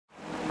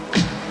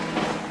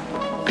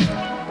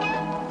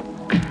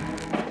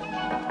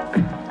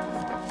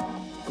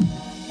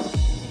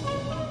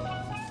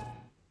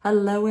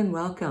Hello and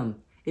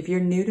welcome. If you're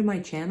new to my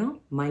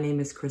channel, my name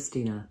is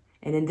Christina,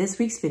 and in this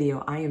week's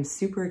video, I am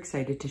super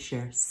excited to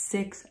share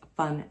 6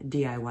 fun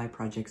DIY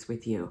projects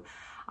with you.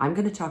 I'm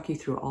going to talk you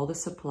through all the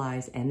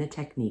supplies and the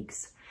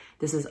techniques.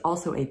 This is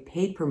also a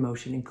paid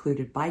promotion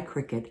included by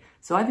Cricut,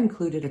 so I've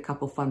included a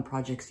couple fun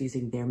projects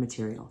using their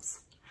materials.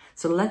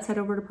 So let's head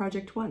over to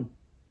project 1.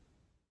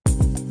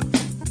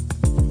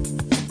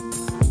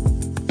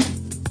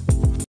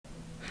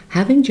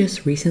 Having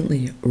just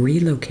recently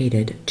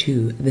relocated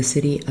to the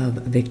city of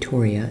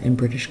Victoria in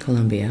British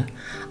Columbia,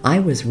 I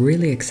was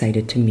really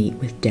excited to meet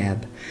with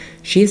Deb.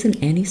 She is an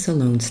Annie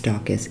Salone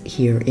stockist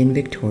here in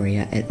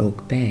Victoria at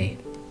Oak Bay.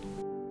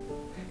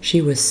 She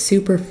was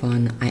super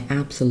fun. I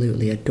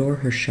absolutely adore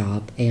her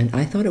shop, and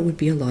I thought it would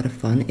be a lot of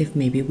fun if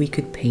maybe we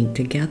could paint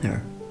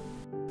together.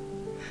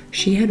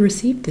 She had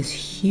received this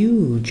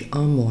huge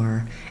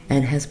armoire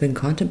and has been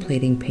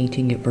contemplating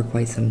painting it for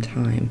quite some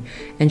time.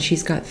 And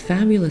she's got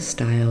fabulous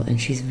style and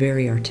she's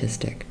very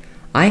artistic.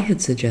 I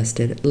had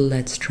suggested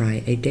let's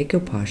try a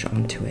decoupage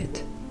onto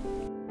it.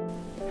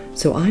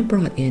 So I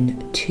brought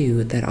in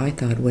 2 that I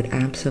thought would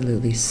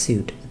absolutely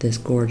suit this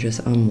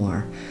gorgeous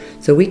armoire.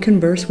 So we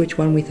conversed which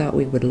one we thought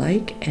we would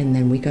like, and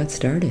then we got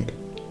started.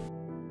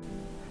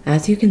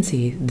 As you can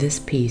see, this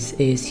piece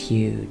is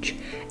huge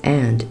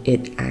and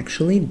it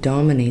actually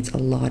dominates a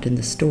lot in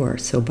the store.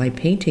 So by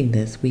painting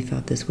this, we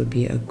thought this would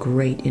be a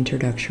great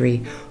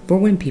introductory for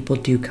when people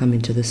do come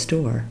into the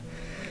store.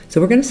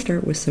 So we're going to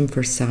start with some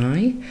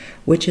Versailles,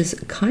 which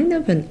is kind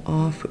of an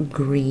off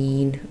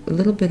green, a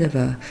little bit of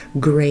a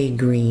gray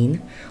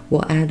green.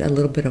 We'll add a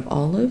little bit of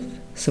olive,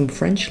 some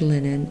French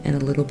linen, and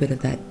a little bit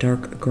of that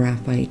dark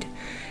graphite.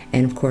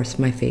 And of course,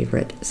 my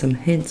favorite, some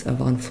hints of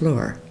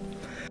Honfleur.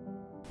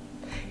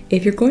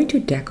 If you're going to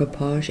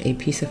decoupage a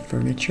piece of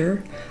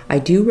furniture, I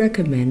do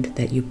recommend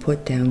that you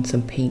put down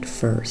some paint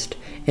first,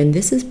 and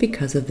this is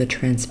because of the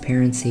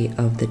transparency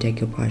of the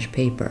decoupage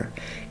paper.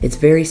 It's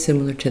very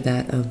similar to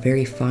that of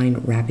very fine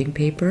wrapping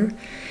paper,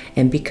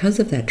 and because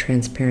of that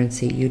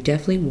transparency, you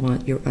definitely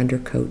want your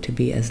undercoat to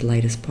be as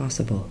light as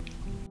possible.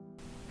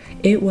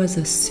 It was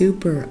a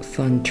super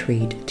fun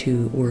treat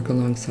to work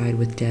alongside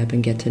with Deb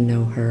and get to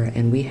know her,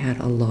 and we had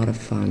a lot of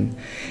fun.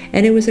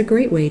 And it was a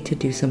great way to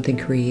do something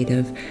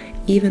creative,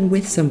 even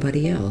with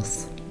somebody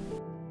else.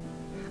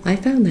 I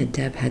found that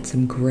Deb had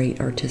some great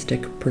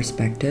artistic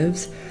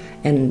perspectives,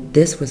 and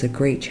this was a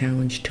great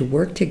challenge to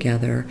work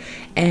together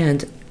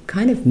and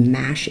kind of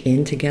mash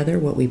in together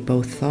what we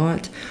both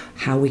thought,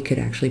 how we could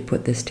actually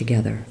put this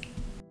together.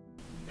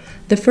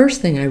 The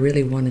first thing I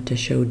really wanted to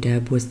show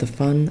Deb was the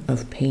fun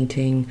of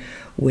painting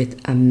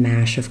with a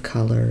mash of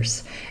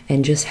colors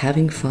and just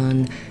having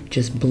fun,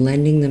 just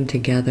blending them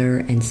together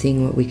and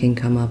seeing what we can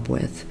come up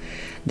with.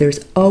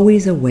 There's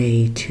always a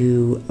way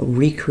to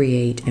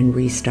recreate and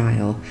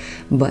restyle,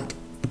 but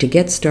to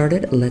get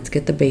started, let's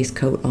get the base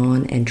coat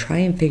on and try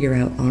and figure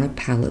out on a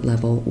palette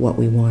level what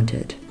we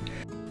wanted.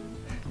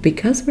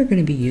 Because we're going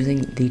to be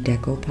using the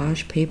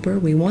decoupage paper,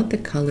 we want the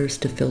colors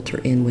to filter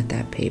in with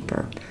that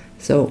paper.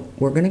 So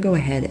we're going to go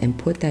ahead and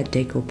put that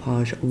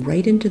decoupage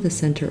right into the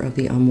center of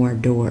the armoire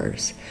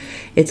doors.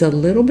 It's a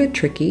little bit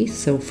tricky,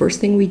 so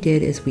first thing we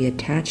did is we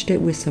attached it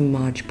with some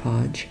Mod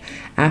Podge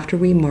after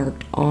we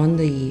marked on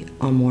the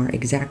armoire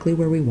exactly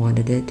where we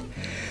wanted it.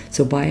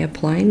 So by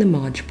applying the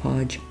Mod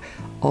Podge,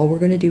 all we're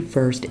going to do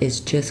first is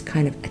just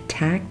kind of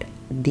attack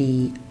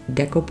the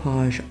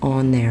decoupage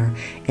on there,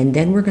 and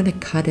then we're going to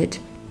cut it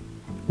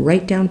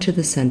right down to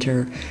the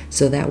center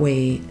so that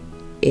way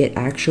it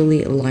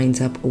actually lines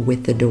up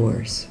with the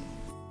doors.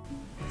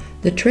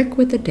 The trick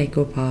with the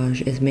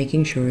decoupage is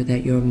making sure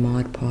that your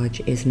Mod Podge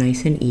is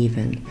nice and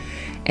even.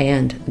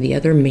 And the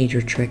other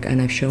major trick,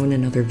 and I've shown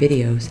in other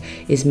videos,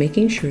 is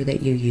making sure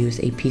that you use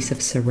a piece of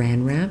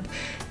saran wrap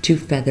to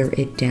feather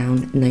it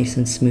down nice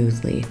and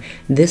smoothly.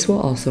 This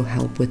will also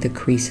help with the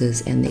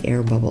creases and the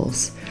air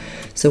bubbles.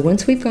 So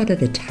once we've got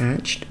it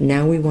attached,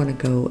 now we want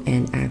to go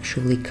and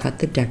actually cut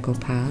the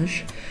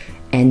decoupage.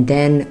 And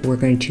then we're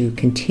going to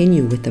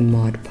continue with the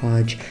Mod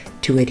Podge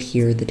to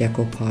adhere the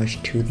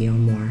decoupage to the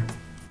armoire.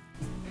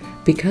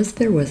 Because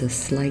there was a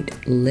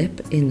slight lip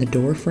in the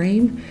door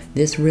frame,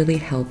 this really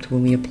helped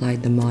when we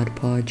applied the Mod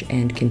Podge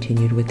and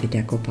continued with the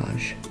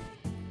decoupage.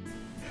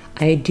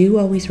 I do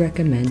always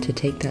recommend to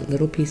take that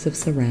little piece of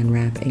saran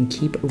wrap and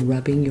keep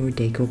rubbing your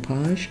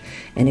decoupage,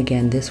 and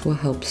again, this will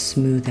help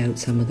smooth out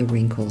some of the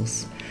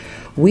wrinkles.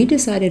 We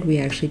decided we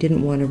actually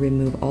didn't want to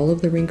remove all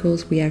of the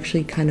wrinkles. We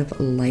actually kind of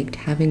liked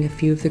having a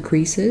few of the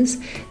creases.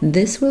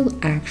 This will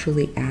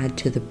actually add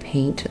to the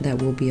paint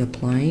that we'll be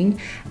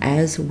applying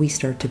as we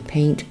start to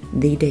paint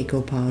the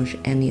decoupage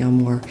and the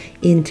armoire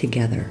in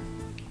together.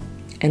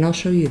 And I'll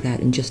show you that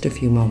in just a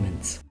few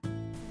moments.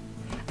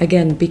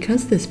 Again,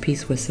 because this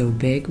piece was so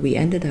big, we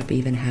ended up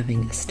even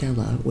having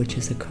Stella, which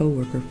is a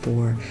co-worker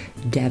for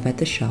Deb at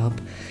the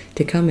shop,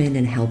 to come in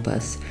and help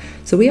us.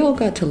 So we all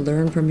got to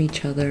learn from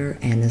each other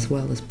and as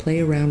well as play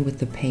around with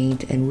the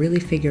paint and really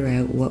figure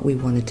out what we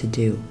wanted to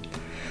do.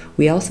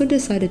 We also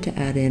decided to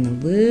add in a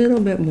little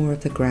bit more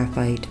of the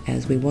graphite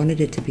as we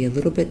wanted it to be a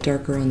little bit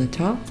darker on the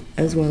top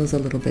as well as a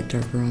little bit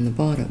darker on the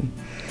bottom.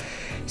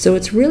 So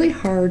it's really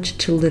hard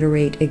to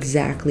literate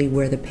exactly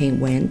where the paint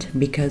went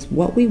because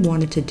what we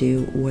wanted to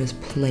do was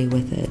play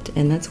with it,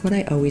 and that's what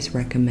I always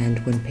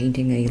recommend when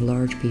painting a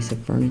large piece of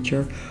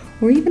furniture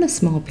or even a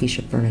small piece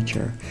of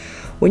furniture.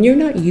 When you're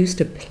not used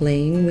to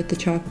playing with the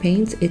chalk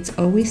paints, it's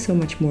always so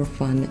much more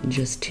fun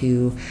just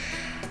to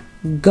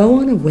go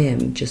on a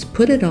whim, just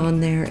put it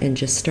on there and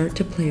just start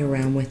to play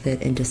around with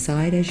it and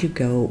decide as you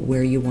go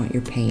where you want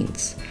your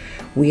paints.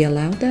 We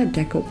allowed that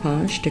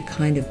decoupage to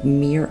kind of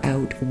mirror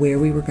out where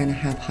we were going to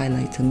have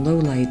highlights and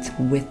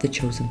lowlights with the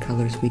chosen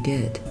colors we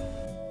did.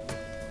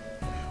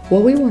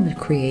 What we want to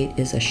create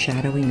is a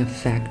shadowing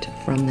effect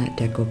from that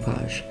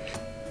decoupage.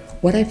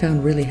 What I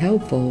found really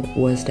helpful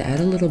was to add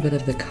a little bit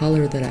of the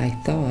color that I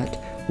thought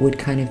would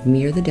kind of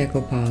mirror the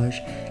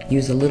decoupage,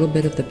 use a little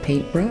bit of the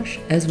paintbrush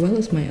as well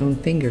as my own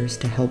fingers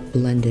to help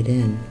blend it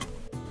in.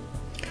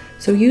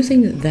 So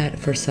using that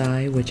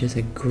Versailles, which is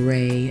a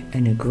gray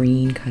and a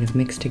green kind of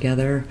mixed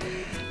together,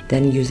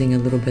 then using a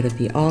little bit of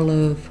the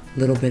olive, a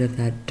little bit of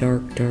that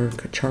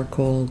dark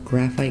charcoal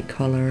graphite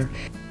color,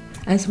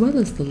 as well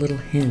as the little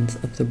hints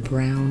of the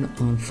brown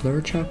on Fleur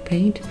chalk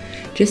paint,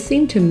 just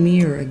seemed to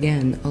mirror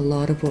again a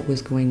lot of what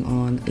was going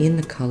on in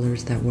the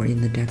colors that were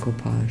in the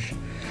decoupage.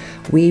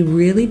 We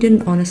really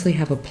didn't honestly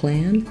have a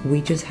plan,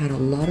 we just had a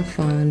lot of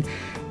fun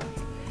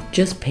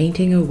just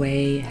painting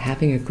away,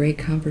 having a great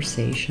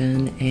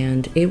conversation,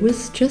 and it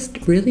was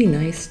just really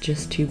nice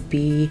just to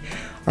be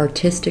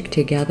artistic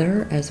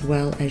together as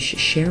well as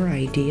share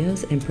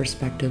ideas and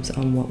perspectives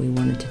on what we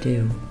wanted to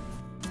do.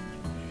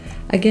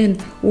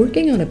 Again,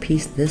 working on a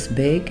piece this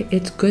big,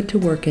 it's good to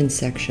work in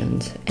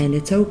sections, and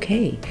it's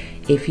okay.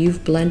 If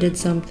you've blended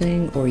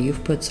something or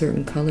you've put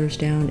certain colors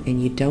down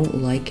and you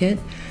don't like it,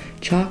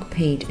 chalk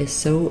paint is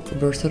so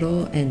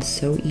versatile and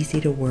so easy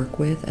to work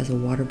with as a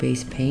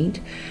water-based paint.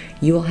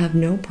 You will have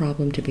no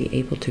problem to be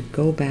able to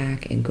go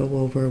back and go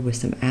over with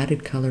some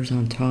added colors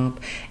on top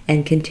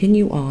and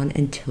continue on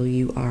until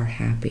you are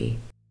happy.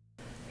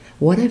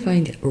 What I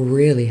find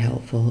really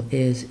helpful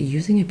is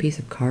using a piece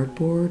of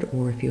cardboard,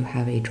 or if you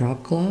have a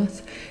drop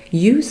cloth,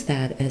 use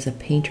that as a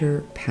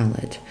painter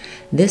palette.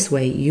 This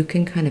way you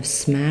can kind of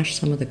smash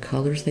some of the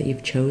colors that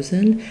you've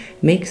chosen,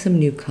 make some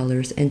new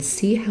colors, and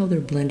see how they're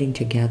blending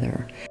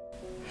together.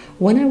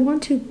 When I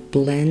want to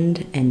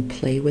blend and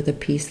play with a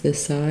piece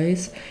this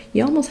size,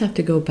 you almost have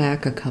to go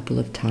back a couple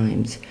of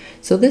times.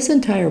 So this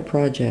entire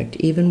project,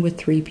 even with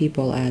 3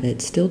 people at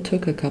it, still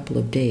took a couple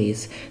of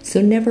days.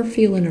 So never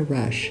feel in a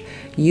rush.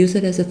 Use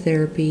it as a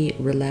therapy,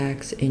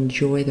 relax,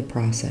 enjoy the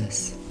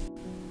process.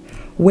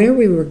 Where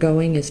we were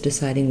going is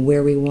deciding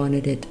where we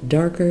wanted it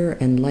darker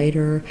and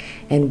lighter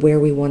and where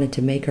we wanted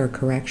to make our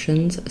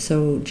corrections.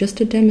 So just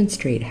to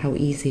demonstrate how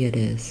easy it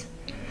is.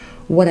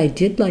 What I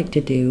did like to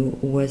do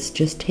was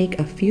just take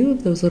a few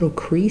of those little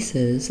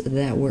creases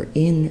that were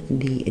in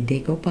the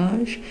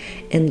decoupage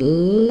and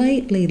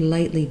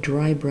lightly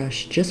dry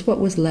brush just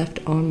what was left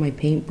on my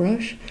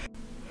paintbrush.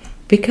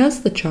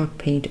 Because the chalk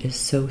paint is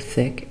so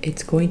thick,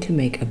 it's going to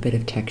make a bit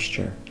of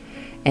texture.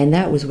 And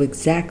that was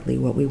exactly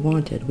what we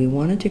wanted. We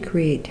wanted to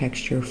create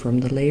texture from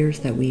the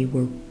layers that we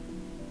were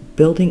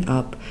building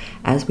up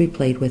as we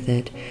played with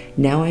it.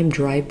 Now I'm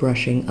dry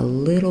brushing a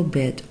little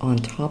bit on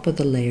top of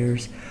the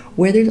layers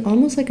where there's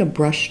almost like a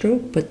brush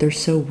stroke, but they're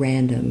so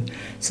random.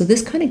 So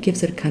this kind of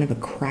gives it kind of a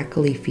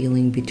crackly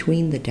feeling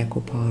between the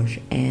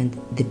decoupage and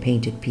the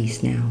painted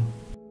piece now.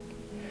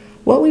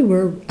 What we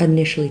were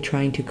initially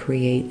trying to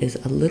create is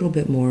a little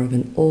bit more of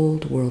an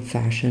old world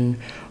fashion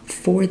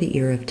for the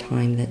era of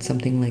time that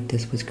something like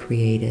this was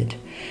created.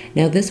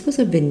 Now this was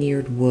a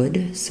veneered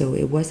wood, so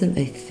it wasn't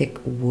a thick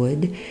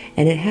wood,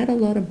 and it had a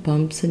lot of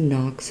bumps and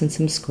knocks and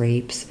some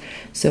scrapes,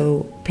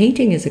 so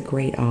painting is a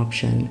great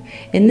option,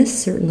 and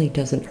this certainly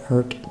doesn't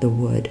hurt the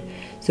wood.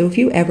 So if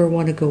you ever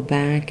want to go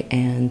back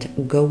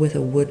and go with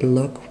a wood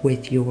look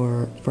with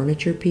your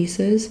furniture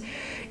pieces,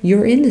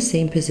 you're in the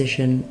same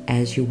position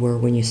as you were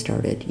when you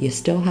started. You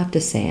still have to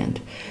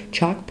sand.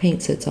 Chalk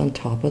paint sits on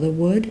top of the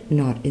wood,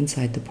 not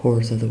inside the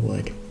pores of the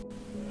wood.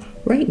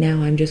 Right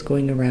now I'm just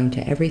going around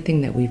to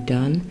everything that we've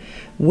done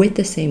with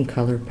the same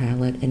color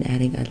palette and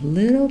adding a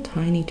little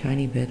tiny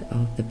bit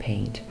of the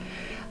paint.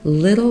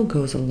 Little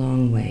goes a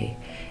long way.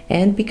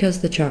 And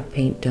because the chalk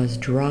paint does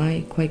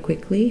dry quite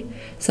quickly,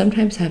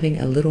 sometimes having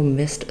a little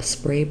mist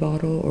spray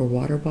bottle or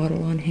water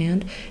bottle on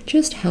hand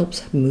just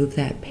helps move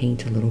that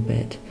paint a little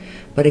bit.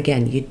 But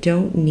again, you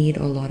don't need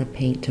a lot of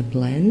paint to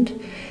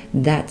blend.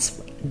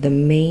 That's the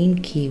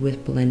main key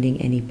with blending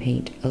any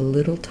paint. A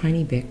little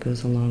tiny bit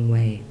goes a long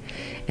way.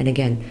 And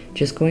again,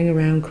 just going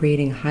around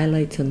creating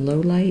highlights and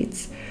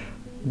lowlights,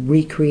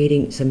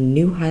 recreating some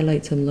new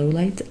highlights and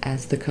lowlights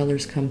as the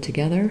colors come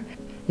together.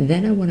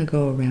 Then I want to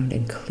go around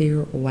and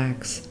clear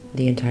wax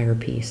the entire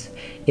piece.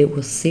 It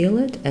will seal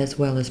it as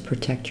well as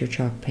protect your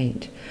chalk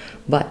paint.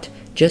 But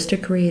just to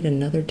create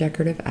another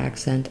decorative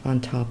accent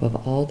on top of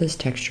all this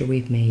texture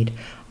we've made,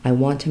 I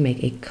want to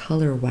make a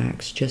color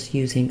wax just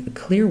using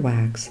clear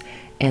wax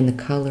and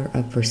the color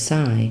of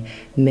Versailles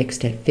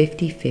mixed at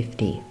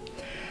 50-50.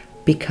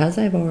 Because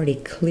I've already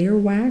clear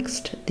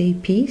waxed the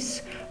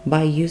piece,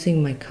 by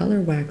using my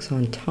color wax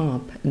on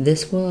top,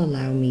 this will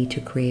allow me to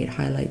create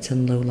highlights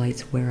and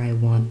lowlights where I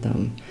want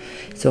them.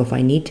 So if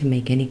I need to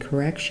make any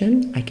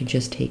correction, I can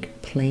just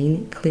take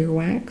plain clear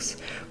wax,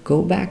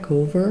 go back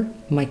over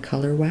my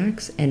color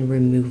wax and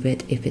remove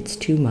it if it's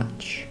too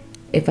much.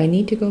 If I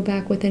need to go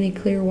back with any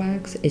clear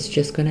wax, it's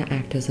just going to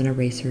act as an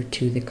eraser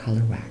to the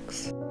color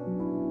wax.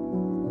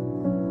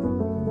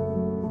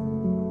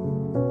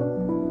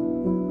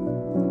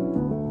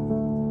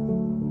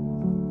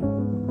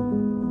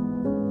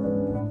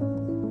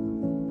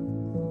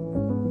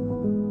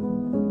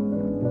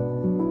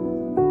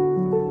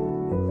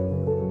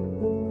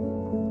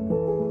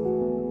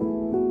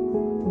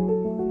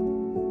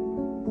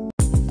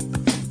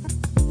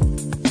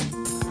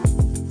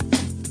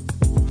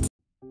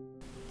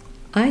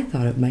 I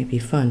thought it might be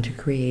fun to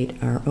create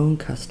our own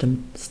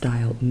custom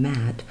style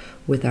mat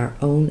with our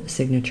own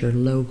signature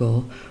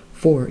logo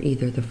for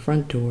either the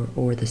front door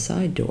or the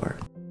side door.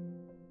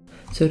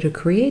 So to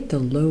create the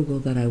logo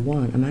that I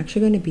want, I'm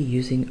actually going to be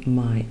using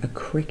my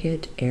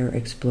Cricut Air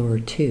Explorer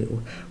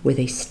 2 with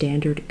a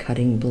standard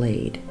cutting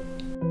blade.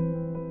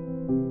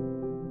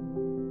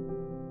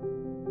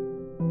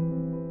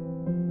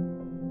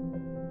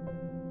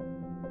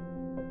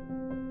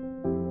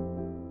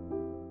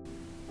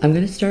 I'm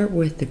going to start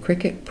with the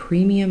Cricut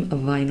Premium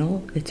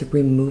Vinyl. It's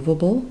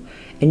removable,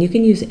 and you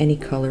can use any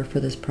color for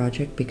this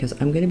project because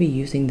I'm going to be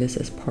using this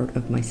as part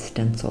of my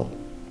stencil.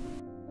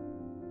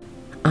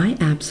 I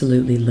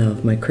absolutely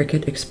love my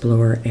Cricut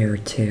Explore Air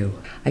 2.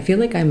 I feel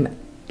like I'm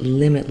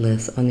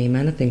limitless on the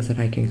amount of things that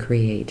I can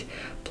create.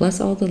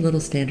 Plus all the little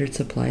standard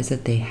supplies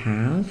that they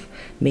have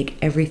make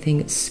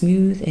everything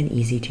smooth and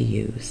easy to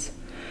use.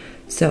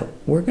 So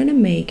we're going to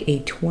make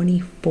a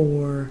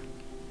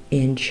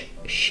 24-inch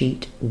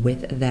sheet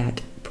with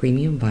that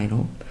premium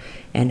vinyl,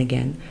 and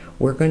again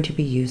we're going to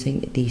be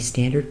using the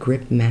standard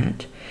grip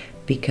mat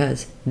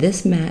because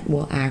this mat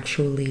will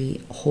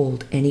actually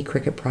hold any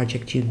Cricut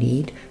project you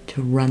need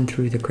to run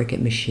through the Cricut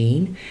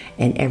machine,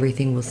 and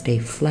everything will stay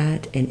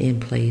flat and in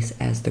place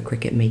as the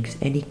Cricut makes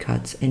any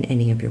cuts in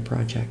any of your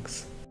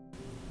projects.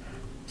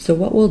 So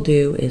what we'll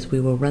do is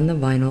we will run the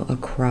vinyl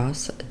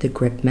across the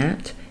grip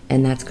mat,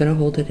 and that's going to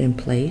hold it in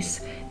place,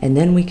 and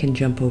then we can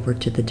jump over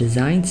to the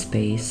design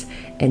space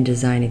and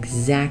design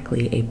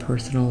exactly a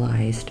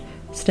personalized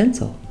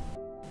stencil.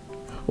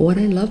 What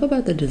I love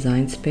about the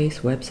Design Space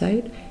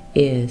website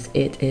is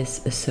it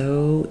is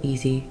so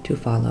easy to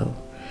follow.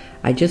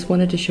 I just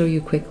wanted to show you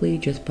quickly,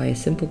 just by a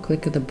simple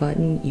click of the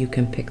button, you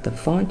can pick the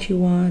font you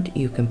want,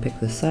 you can pick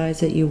the size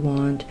that you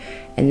want,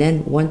 and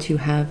then once you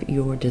have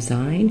your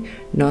design,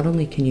 not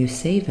only can you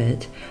save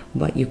it,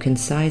 but you can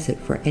size it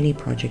for any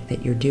project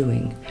that you're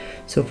doing.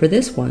 So for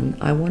this one,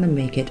 I want to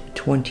make it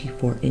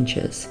 24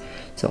 inches.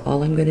 So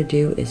all I'm going to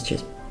do is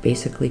just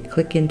basically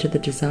click into the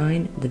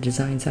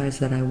design size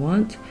that I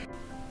want.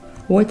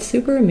 What's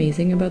super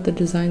amazing about the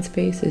Design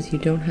Space is you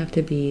don't have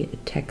to be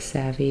tech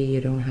savvy, you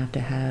don't have to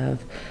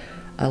have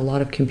a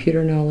lot of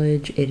computer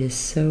knowledge. It is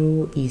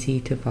so easy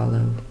to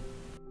follow.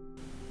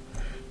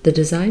 The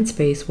Design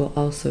Space will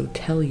also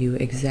tell you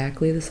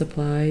exactly the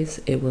supplies.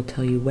 It will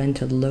tell you when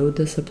to load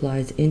the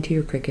supplies into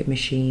your Cricut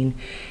machine,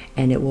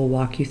 and it will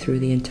walk you through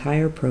the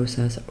entire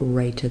process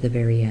right to the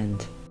very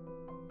end.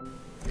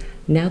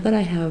 Now that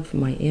I have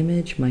my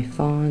image, my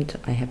font,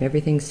 I have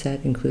everything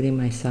set including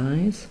my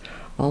size,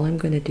 all I'm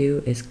going to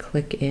do is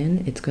click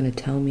in. It's going to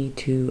tell me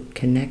to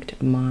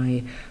connect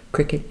my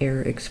Cricut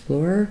Air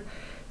Explorer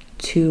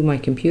to my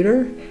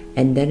computer,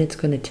 and then it's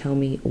going to tell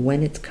me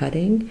when it's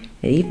cutting.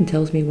 It even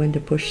tells me when to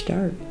push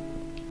start.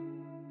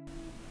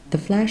 The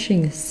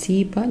flashing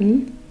C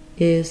button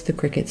is the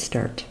Cricut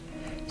Start.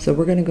 So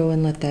we're going to go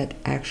and let that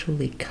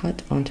actually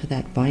cut onto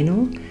that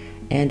vinyl,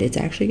 and it's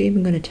actually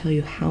even going to tell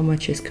you how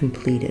much is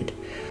completed.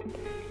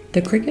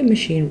 The Cricut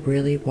machine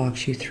really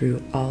walks you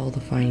through all the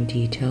fine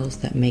details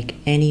that make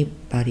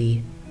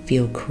anybody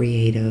feel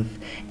creative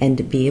and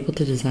to be able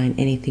to design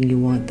anything you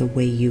want the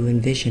way you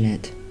envision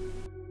it.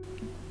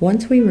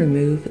 Once we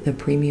remove the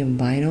premium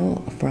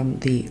vinyl from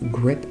the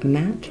grip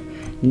mat,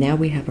 now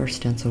we have our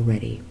stencil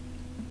ready.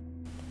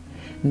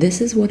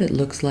 This is what it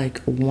looks like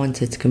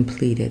once it's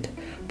completed,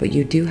 but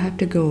you do have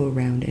to go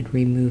around and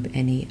remove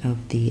any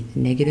of the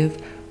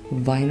negative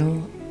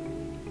vinyl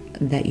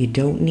that you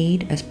don't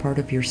need as part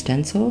of your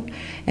stencil,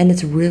 and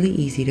it's really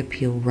easy to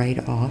peel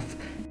right off.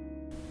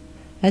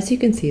 As you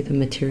can see, the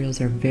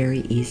materials are very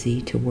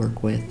easy to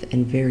work with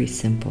and very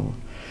simple.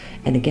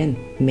 And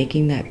again,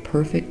 making that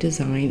perfect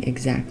design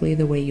exactly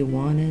the way you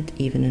want it,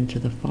 even into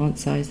the font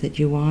size that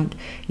you want,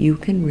 you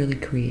can really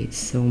create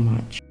so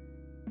much.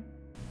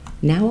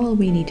 Now all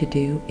we need to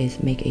do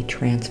is make a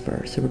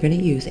transfer. So we're going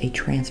to use a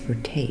transfer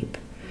tape.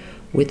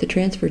 With the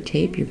transfer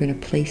tape, you're going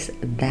to place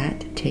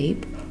that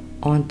tape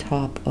on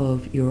top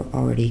of your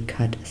already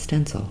cut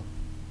stencil.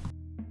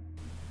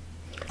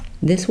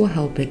 This will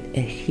help it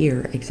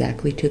adhere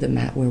exactly to the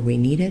mat where we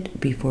need it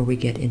before we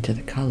get into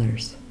the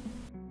colors.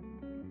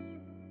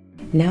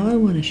 Now I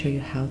want to show you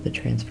how the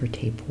transfer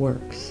tape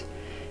works.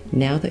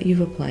 Now that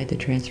you've applied the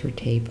transfer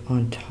tape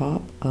on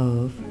top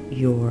of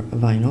your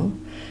vinyl,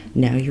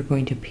 now you're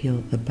going to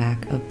peel the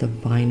back of the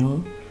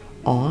vinyl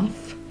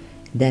off,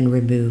 then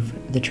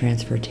remove the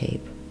transfer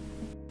tape.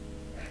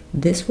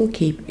 This will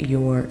keep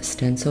your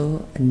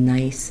stencil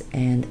nice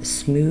and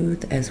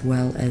smooth, as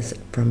well as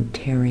from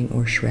tearing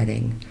or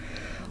shredding.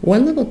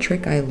 One little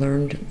trick I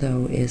learned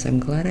though is I'm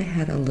glad I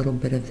had a little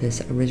bit of this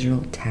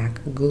original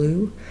tack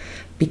glue.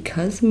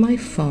 Because my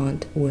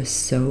font was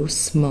so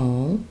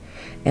small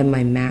and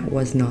my mat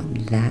was not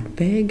that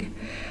big,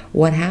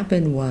 what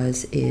happened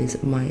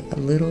is my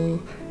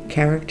little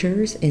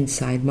characters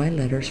inside my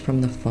letters from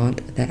the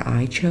font that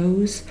I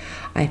chose,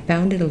 I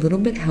found it a little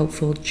bit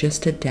helpful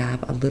just to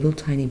dab a little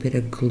tiny bit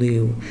of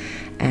glue,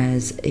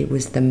 as it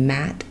was the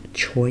matte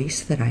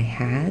choice that I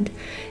had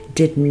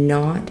did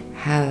not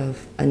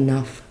have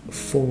enough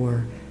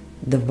for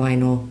the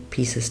vinyl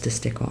pieces to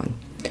stick on.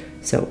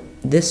 So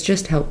this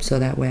just helped so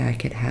that way I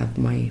could have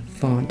my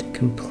font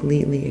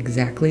completely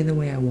exactly the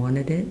way I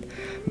wanted it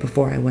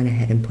before I went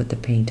ahead and put the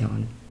paint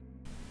on.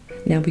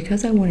 Now,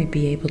 because I want to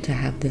be able to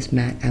have this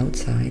mat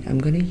outside, I'm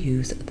going to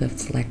use the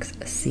Flex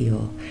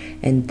Seal,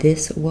 and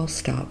this will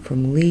stop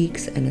from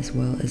leaks and as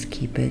well as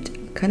keep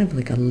it kind of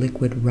like a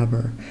liquid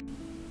rubber.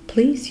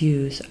 Please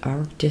use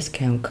our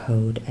discount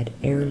code at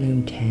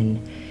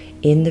Heirloom10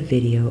 in the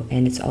video,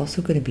 and it's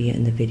also going to be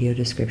in the video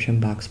description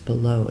box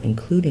below,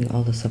 including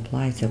all the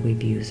supplies that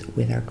we've used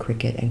with our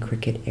Cricut and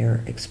Cricut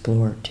Air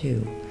Explorer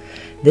 2.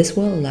 This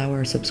will allow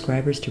our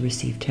subscribers to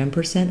receive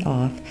 10%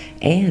 off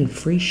and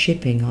free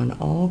shipping on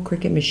all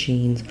Cricut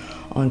machines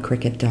on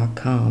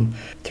Cricut.com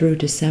through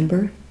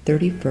December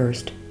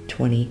 31st,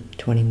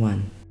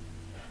 2021.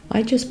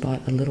 I just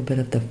bought a little bit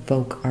of the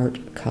folk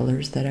art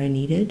colors that I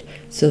needed,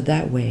 so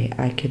that way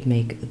I could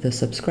make the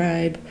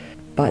subscribe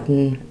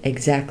button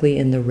exactly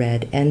in the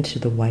red and to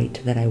the white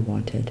that I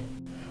wanted.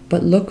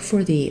 But look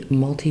for the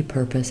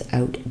multi-purpose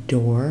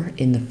outdoor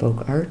in the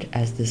folk art,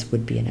 as this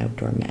would be an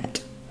outdoor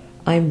mat.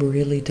 I'm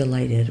really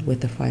delighted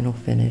with the final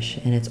finish,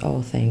 and it's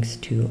all thanks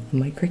to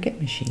my Cricut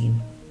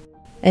machine.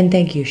 And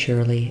thank you,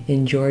 Shirley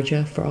in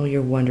Georgia, for all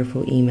your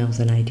wonderful emails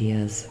and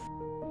ideas.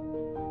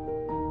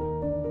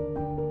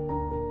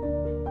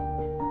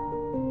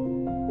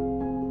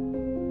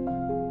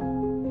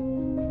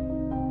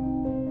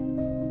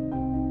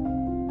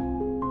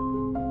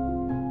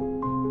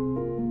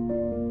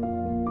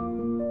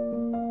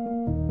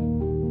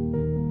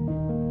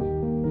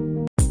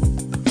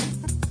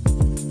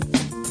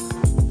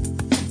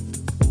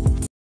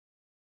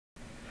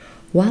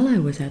 While I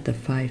was at the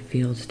 5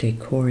 Fields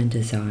Decor and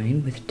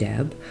Design with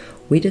Deb,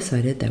 we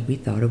decided that we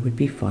thought it would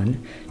be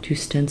fun to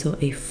stencil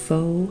a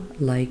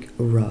faux-like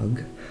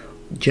rug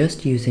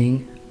just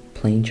using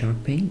plain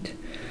chalk paint.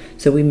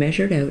 So we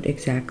measured out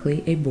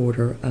exactly a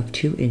border of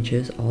 2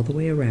 inches all the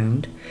way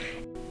around,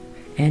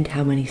 and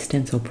how many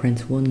stencil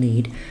prints we'll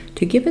need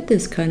to give it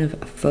this kind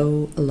of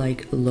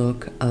faux-like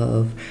look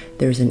of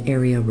there's an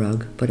area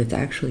rug, but it's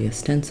actually a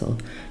stencil,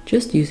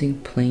 just using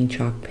plain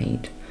chalk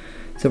paint.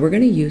 So we're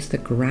going to use the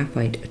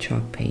graphite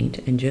chalk paint,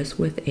 and just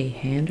with a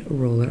hand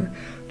roller,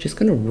 just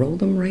going to roll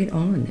them right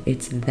on.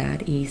 It's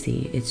that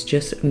easy. It's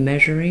just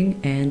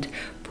measuring and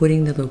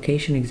putting the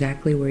location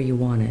exactly where you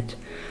want it.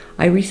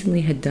 I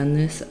recently had done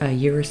this a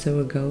year or so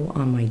ago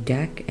on my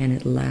deck, and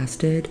it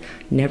lasted,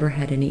 never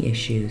had any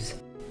issues.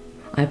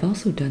 I've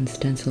also done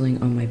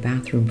stenciling on my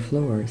bathroom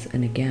floors,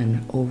 and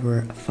again,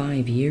 over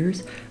 5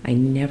 years, I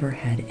never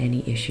had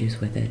any issues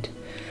with it.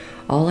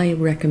 All I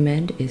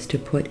recommend is to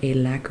put a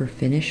lacquer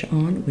finish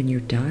on when you're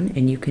done,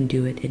 and you can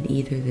do it in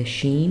either the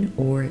sheen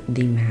or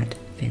the matte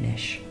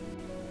finish.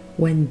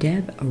 When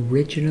Deb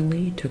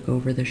originally took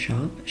over the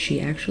shop, she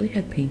actually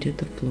had painted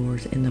the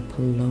floors in the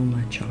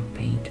Paloma chalk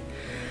paint.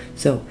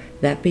 So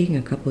that being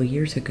a couple of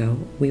years ago,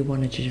 we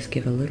wanted to just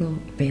give a little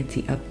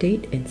fancy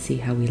update and see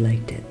how we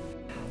liked it.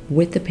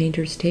 With the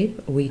painter's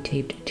tape, we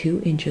taped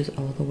 2 inches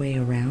all the way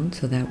around,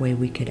 so that way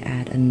we could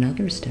add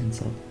another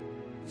stencil.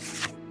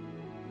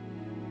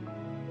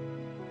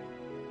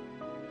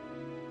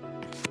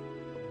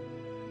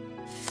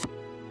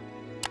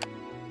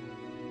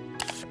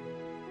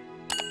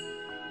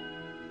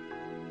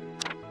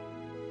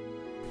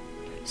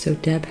 So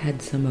Deb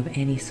had some of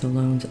Annie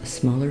Salone's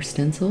smaller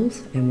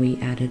stencils, and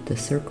we added the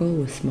circle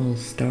with small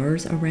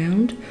stars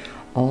around,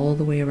 all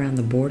the way around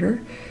the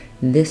border.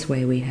 This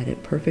way we had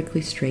it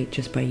perfectly straight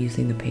just by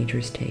using the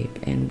painter's tape,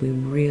 and we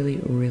really,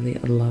 really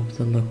loved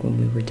the look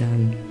when we were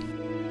done.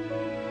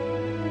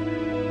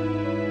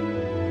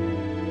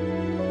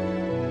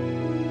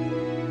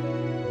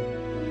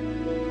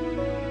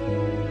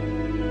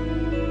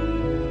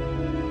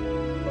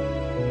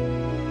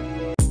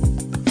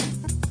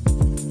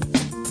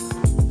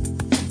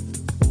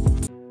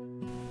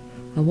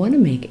 I want to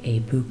make a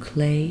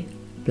boucle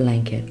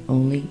blanket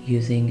only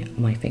using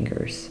my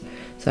fingers.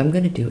 So I'm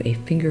going to do a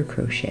finger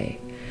crochet.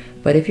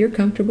 But if you're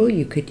comfortable,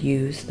 you could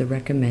use the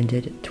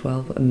recommended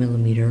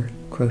 12mm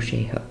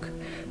crochet hook.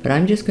 But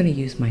I'm just going to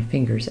use my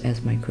fingers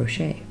as my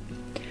crochet.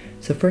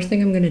 So first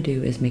thing I'm going to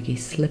do is make a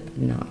slip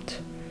knot.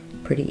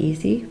 Pretty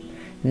easy.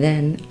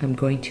 Then I'm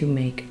going to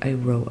make a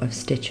row of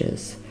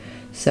stitches.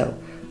 So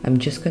I'm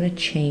just going to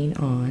chain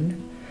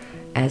on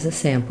as a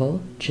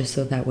sample, just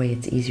so that way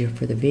it's easier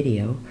for the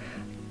video.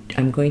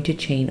 I'm going to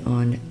chain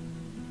on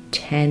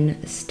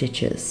 10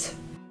 stitches.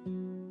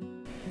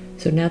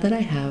 So now that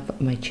I have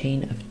my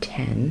chain of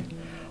 10,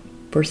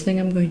 first thing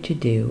I'm going to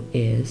do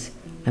is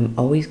I'm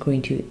always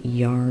going to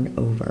yarn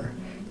over.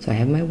 So I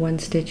have my one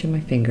stitch in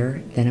my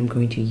finger, then I'm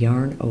going to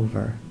yarn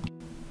over.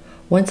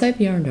 Once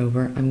I've yarned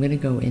over, I'm going to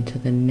go into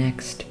the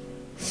next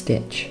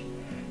stitch.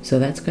 So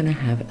that's going to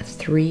have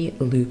 3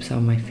 loops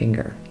on my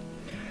finger.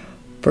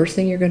 First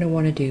thing you're going to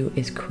want to do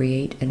is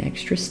create an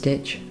extra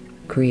stitch,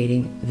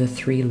 creating the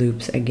 3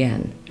 loops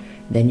again.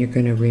 Then you're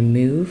going to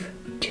remove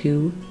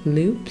 2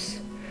 loops,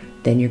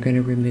 then you're going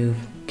to remove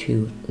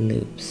 2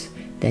 loops.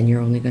 Then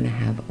you're only going to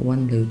have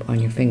 1 loop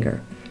on your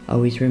finger.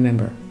 Always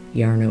remember,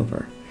 yarn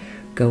over.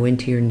 Go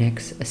into your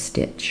next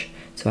stitch.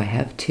 So I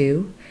have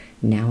 2.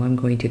 Now I'm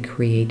going to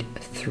create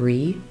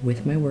 3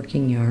 with my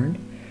working yarn,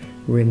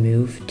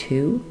 remove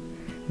 2,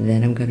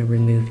 then I'm going to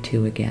remove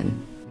 2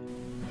 again.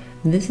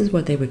 This is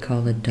what they would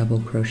call a double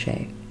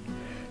crochet.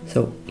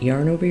 So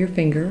yarn over your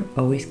finger,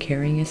 always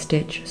carrying a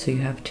stitch, so you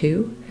have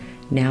 2.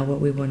 Now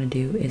what we want to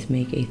do is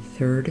make a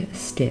 3rd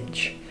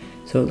stitch.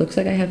 So it looks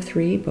like I have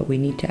 3, but we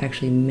need to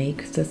actually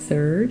make the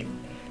 3rd.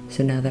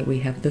 So now that we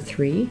have the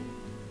 3,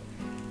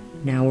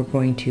 now we're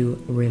going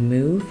to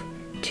remove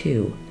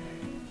 2.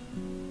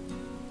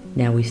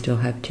 Now we still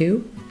have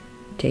 2,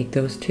 take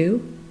those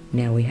 2,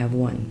 now we have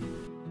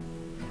 1.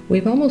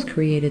 We've almost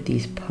created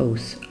these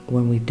posts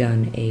when we've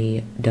done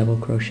a double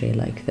crochet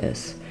like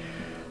this,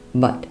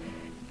 but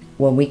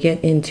when we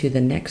get into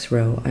the next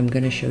row, I'm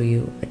going to show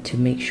you to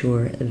make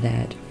sure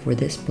that for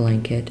this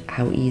blanket,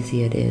 how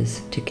easy it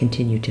is to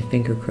continue to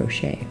finger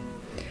crochet.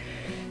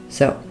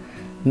 So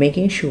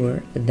making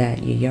sure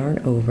that you yarn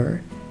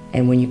over,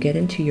 and when you get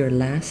into your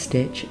last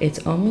stitch,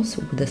 it's almost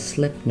with a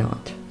slip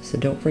knot. So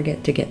don't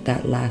forget to get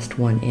that last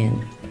one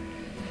in.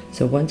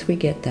 So once we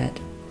get that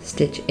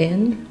stitch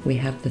in, we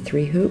have the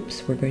 3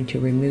 hoops. We're going to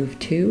remove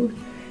 2,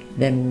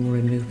 then we'll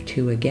remove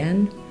 2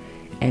 again,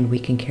 and we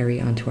can carry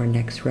on to our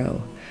next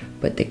row.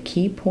 But the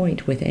key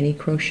point with any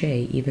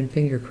crochet, even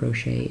finger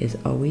crochet, is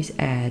always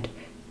add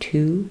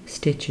 2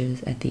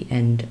 stitches at the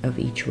end of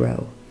each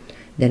row.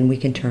 Then we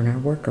can turn our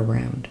work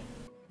around.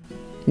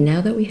 Now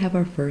that we have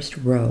our first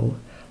row,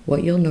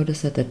 what you'll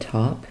notice at the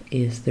top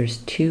is there's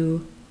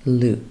 2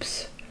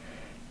 loops.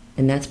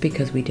 And that's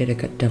because we did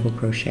a double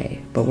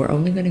crochet, but we're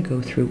only going to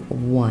go through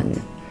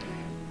 1,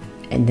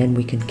 and then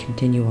we can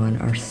continue on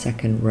our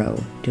second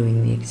row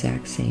doing the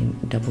exact same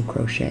double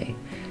crochet.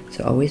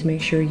 So always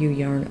make sure you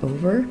yarn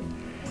over,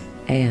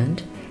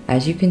 and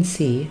as you can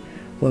see,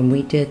 when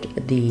we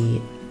did the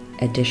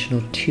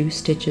additional 2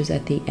 stitches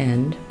at the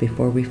end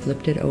before we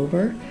flipped it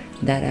over,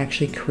 that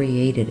actually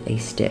created a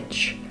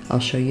stitch. I'll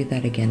show you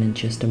that again in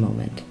just a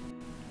moment.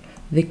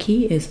 The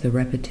key is the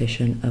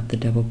repetition of the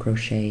double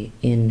crochet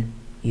in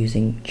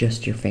using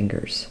just your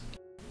fingers.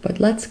 But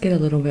let's get a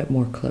little bit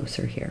more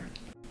closer here.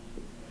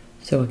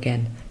 So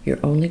again,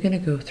 you're only going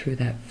to go through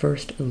that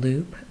first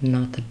loop,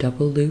 not the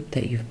double loop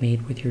that you've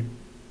made with your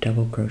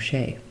double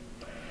crochet.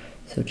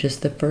 So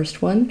just the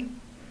first one,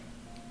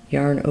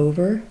 yarn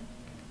over,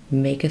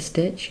 make a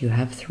stitch, you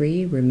have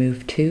 3,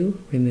 remove 2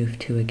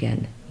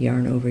 again,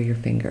 yarn over your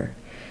finger.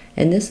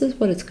 And this is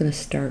what it's going to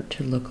start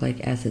to look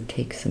like as it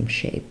takes some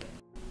shape.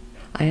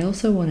 I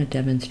also want to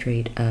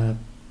demonstrate a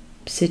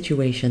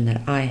situation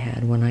that I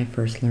had when I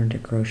first learned to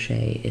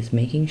crochet, is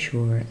making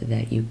sure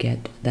that you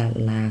get that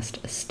last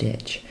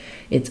stitch.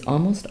 It's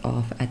almost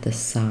off at the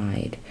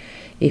side.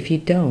 If you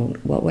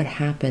don't, what would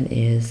happen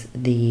is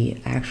the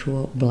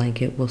actual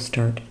blanket will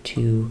start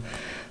to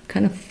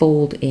kind of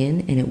fold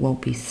in, and it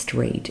won't be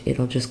straight.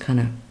 It'll just kind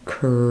of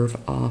curve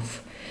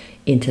off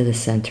into the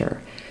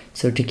center.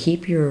 So to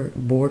keep your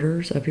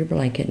borders of your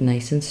blanket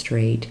nice and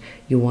straight,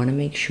 you want to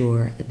make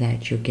sure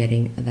that you're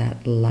getting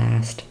that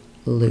last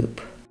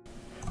loop.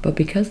 But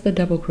because the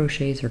double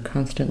crochets are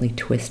constantly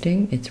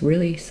twisting, it's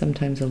really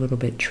sometimes a little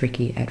bit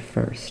tricky at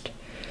first.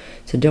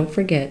 So don't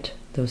forget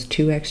those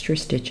 2 extra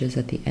stitches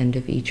at the end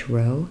of each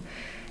row,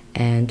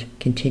 and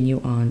continue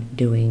on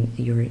doing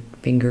your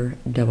finger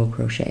double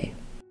crochet.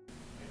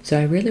 So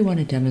I really want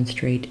to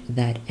demonstrate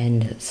that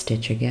end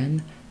stitch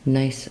again,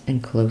 nice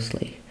and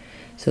closely.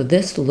 So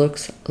this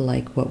looks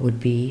like what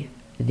would be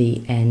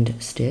the end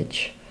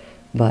stitch,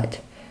 but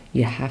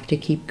you have to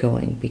keep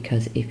going,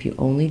 because if you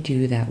only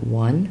do that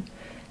one,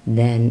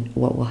 then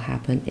what will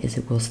happen is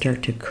it will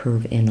start to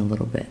curve in a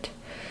little bit.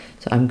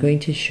 So I'm going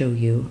to show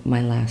you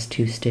my last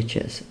 2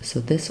 stitches. So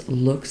this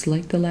looks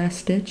like the last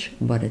stitch,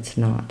 but it's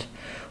not.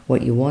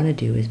 What you want to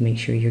do is make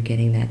sure you're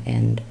getting that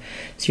end.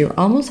 So you're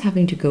almost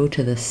having to go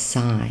to the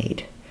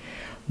side.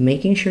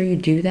 Making sure you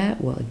do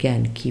that will,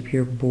 again, keep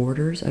your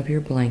borders of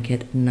your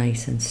blanket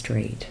nice and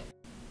straight.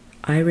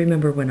 I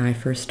remember when I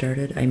first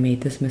started, I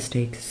made this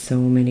mistake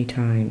so many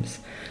times.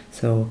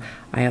 So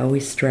I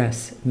always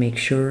stress, make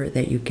sure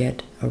that you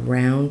get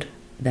around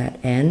that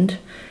end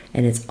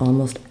and it's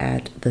almost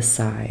at the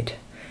side.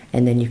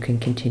 And then you can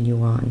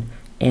continue on.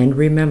 And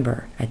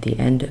remember, at the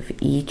end of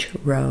each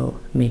row,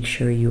 make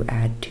sure you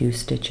add 2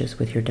 stitches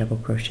with your double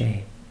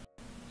crochet.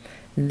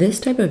 This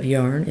type of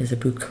yarn is a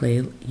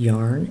boucle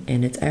yarn,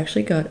 and it's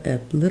actually got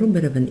a little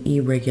bit of an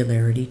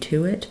irregularity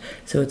to it.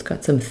 So it's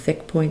got some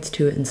thick points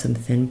to it and some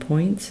thin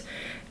points,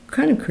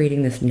 kind of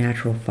creating this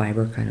natural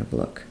fiber kind of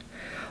look.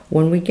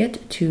 When we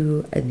get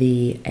to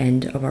the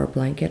end of our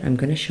blanket, I'm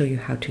going to show you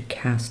how to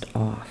cast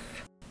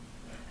off.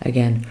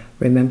 Again,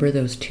 remember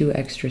those 2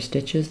 extra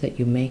stitches that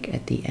you make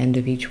at the end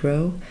of each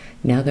row?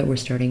 Now that we're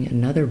starting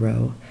another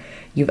row,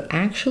 you've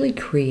actually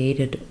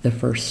created the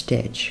first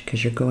stitch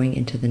because you're going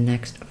into the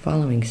next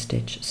following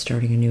stitch,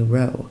 starting a new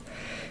row.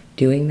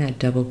 Doing that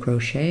double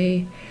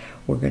crochet,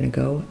 we're going to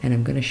go and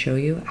I'm going to show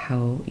you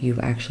how you've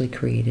actually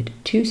created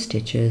 2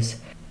 stitches.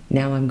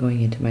 Now I'm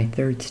going into my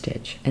 3rd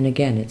stitch. And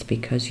again, it's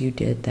because you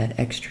did that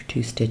extra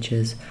 2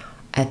 stitches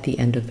at the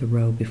end of the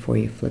row before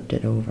you flipped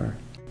it over.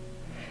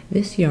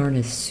 This yarn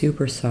is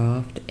super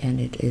soft and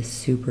it is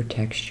super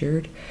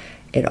textured.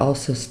 It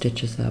also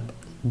stitches up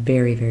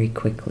very, very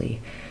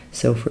quickly.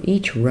 So for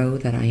each row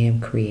that I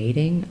am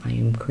creating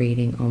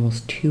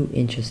almost 2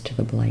 inches to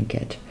the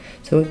blanket.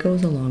 So it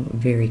goes along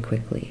very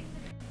quickly.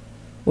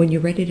 When you're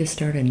ready to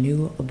start a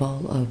new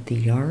ball of the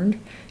yarn,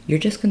 you're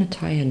just going to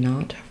tie a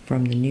knot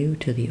from the new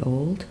to the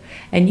old,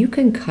 and you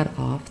can cut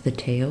off the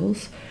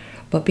tails.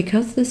 But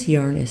because this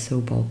yarn is so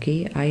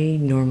bulky, I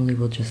normally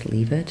will just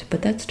leave it,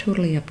 but that's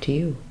totally up to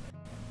you.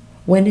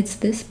 When it's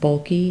this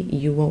bulky,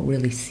 you won't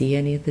really see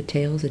any of the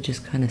tails, it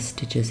just kind of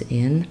stitches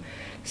in.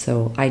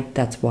 So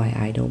that's why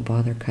I don't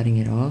bother cutting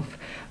it off.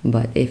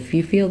 But if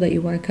you feel that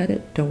you want to cut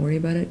it, don't worry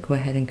about it, go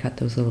ahead and cut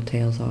those little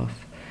tails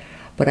off.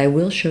 But I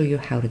will show you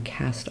how to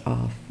cast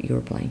off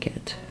your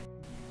blanket.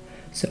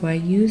 So I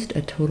used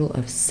a total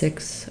of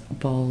 6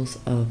 balls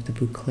of the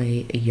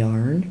boucle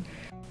yarn.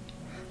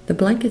 The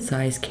blanket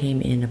size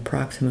came in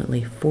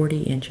approximately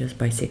 40 inches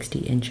by 60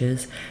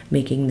 inches,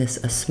 making this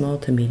a small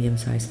to medium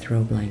sized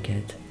throw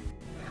blanket.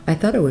 I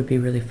thought it would be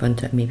really fun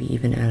to maybe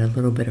even add a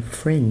little bit of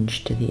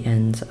fringe to the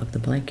ends of the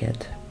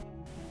blanket.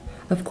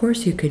 Of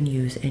course you can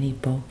use any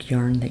bulk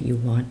yarn that you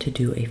want to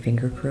do a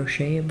finger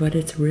crochet, but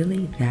it's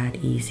really that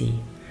easy.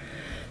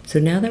 So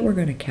now that we're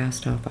going to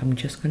cast off, I'm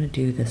just going to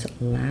do this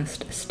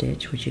last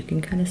stitch, which you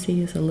can kind of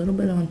see is a little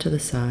bit onto the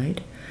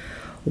side.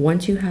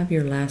 Once you have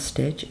your last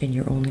stitch and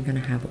you're only going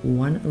to have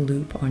 1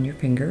 loop on your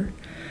finger,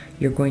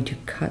 you're going to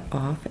cut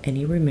off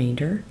any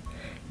remainder.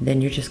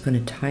 Then you're just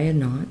going to tie a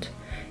knot,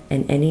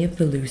 and any of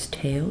the loose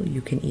tail you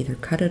can either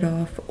cut it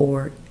off,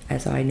 or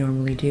as I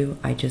normally do,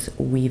 I just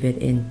weave it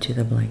into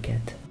the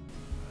blanket.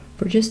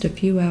 For just a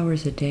few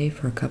hours a day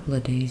for a couple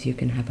of days, you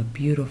can have a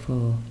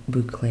beautiful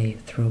boucle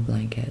throw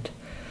blanket.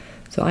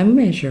 So I'm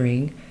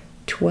measuring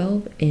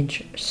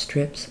 12-inch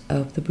strips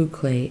of the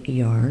boucle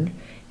yarn,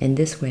 and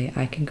this way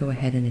I can go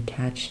ahead and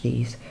attach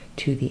these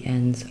to the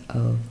ends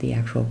of the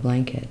actual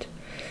blanket.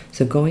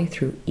 So going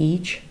through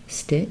each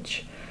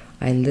stitch,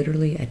 I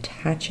literally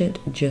attach it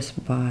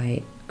just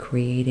by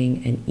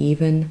creating an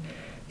even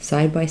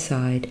side by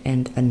side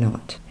and a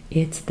knot.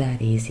 It's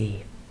that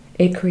easy.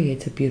 It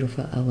creates a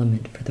beautiful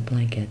element for the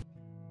blanket.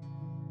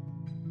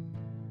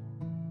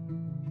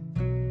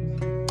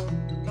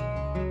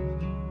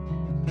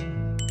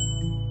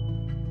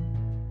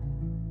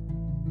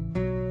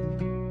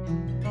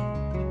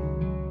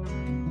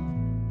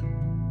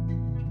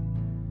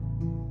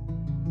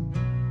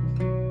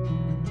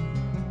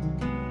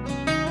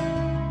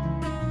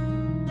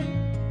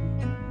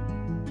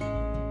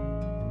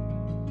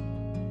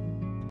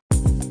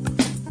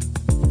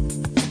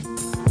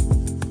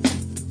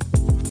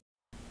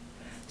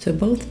 So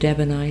both Deb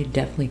and I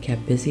definitely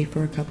kept busy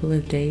for a couple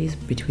of days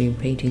between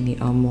painting the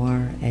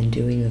armoire and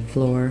doing the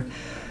floor.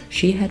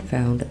 She had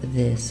found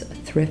this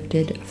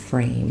thrifted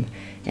frame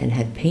and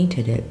had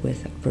painted it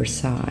with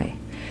Versailles.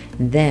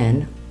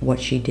 Then what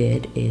she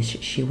did is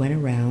she went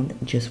around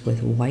just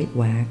with white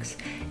wax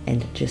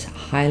and just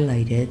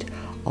highlighted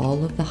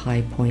all of the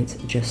high points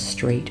just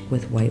straight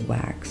with white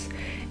wax.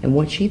 And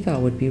what she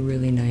thought would be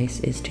really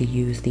nice is to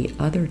use the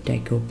other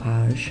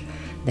decoupage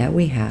that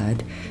we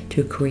had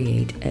to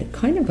create a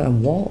kind of a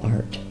wall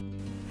art.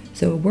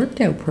 So it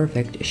worked out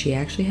perfect. She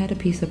actually had a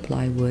piece of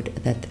plywood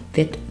that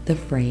fit the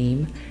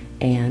frame,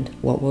 and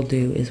what we'll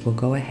do is we'll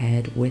go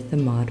ahead with the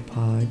Mod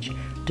Podge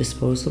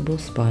disposable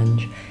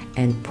sponge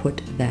and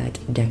put that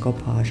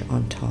decoupage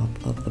on top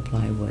of the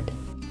plywood.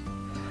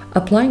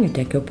 Applying a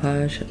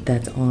decoupage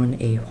that's on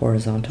a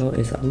horizontal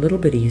is a little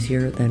bit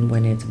easier than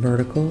when it's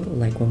vertical,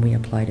 like when we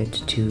applied it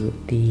to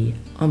the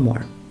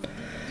armoire.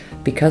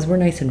 Because we're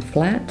nice and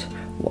flat,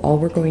 all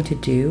we're going to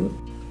do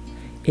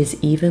is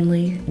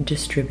evenly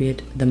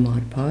distribute the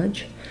Mod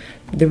Podge.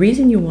 The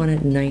reason you want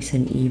it nice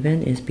and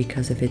even is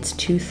because if it's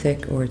too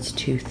thick or it's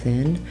too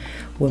thin,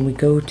 when we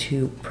go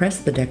to press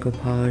the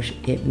decoupage,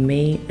 it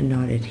may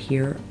not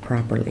adhere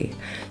properly.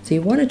 So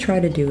you want to try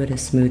to do it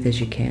as smooth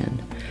as you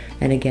can.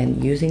 And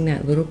again, using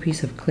that little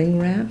piece of cling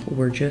wrap,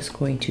 we're just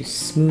going to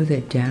smooth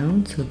it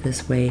down so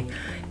this way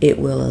it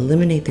will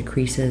eliminate the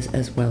creases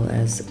as well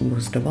as,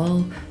 most of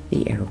all,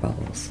 the air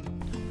bubbles.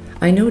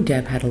 I know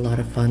Deb had a lot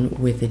of fun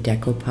with the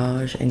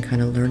decoupage and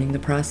kind of learning the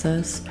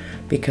process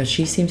because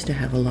she seems to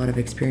have a lot of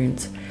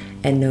experience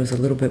and knows a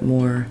little bit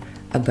more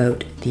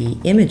about the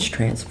image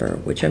transfer,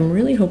 which I'm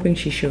really hoping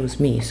she shows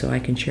me so I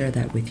can share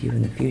that with you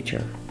in the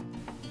future.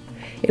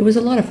 It was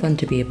a lot of fun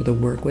to be able to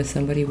work with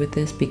somebody with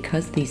this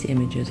because these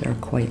images are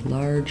quite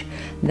large.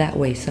 That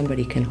way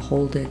somebody can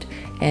hold it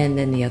and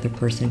then the other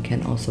person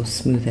can also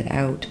smooth it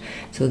out.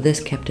 So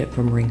this kept it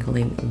from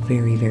wrinkling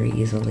very, very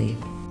easily.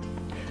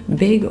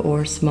 Big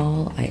or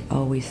small, I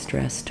always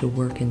stress to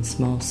work in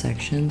small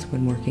sections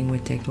when working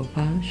with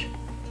decoupage.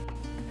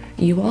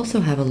 You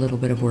also have a little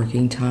bit of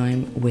working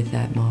time with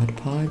that Mod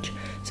Podge,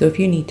 so if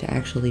you need to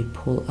actually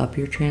pull up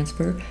your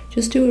transfer,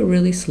 just do it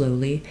really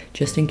slowly,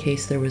 just in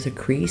case there was a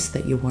crease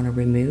that you want to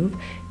remove,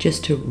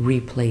 just to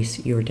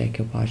replace your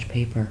decoupage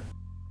paper.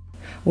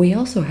 We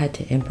also had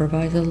to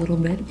improvise a little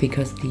bit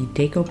because the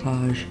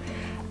decoupage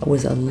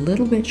was a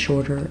little bit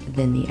shorter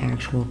than the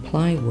actual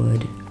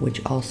plywood,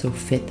 which also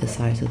fit the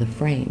size of the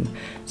frame.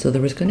 So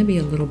there was going to be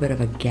a little bit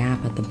of a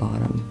gap at the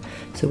bottom.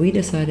 So we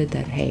decided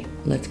that, hey,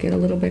 let's get a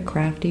little bit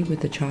crafty with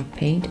the chalk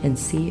paint and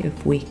see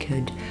if we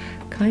could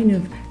kind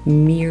of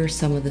mirror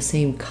some of the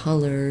same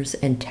colors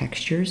and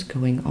textures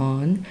going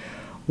on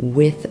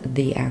with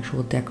the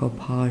actual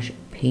decoupage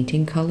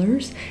painting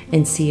colors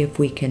and see if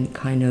we can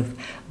kind of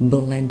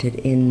blend it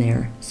in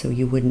there so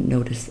you wouldn't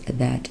notice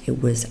that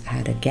it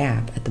had a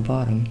gap at the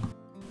bottom.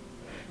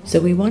 So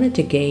we wanted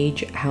to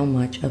gauge how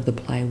much of the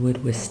plywood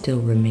was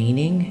still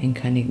remaining and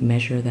kind of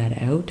measure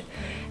that out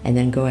and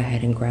then go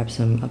ahead and grab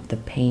some of the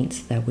paints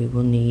that we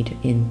will need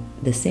in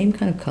the same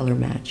kind of color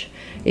match.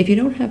 If you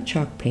don't have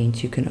chalk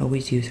paints, you can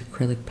always use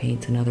acrylic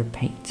paints and other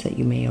paints that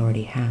you may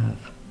already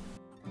have.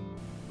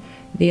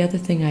 The other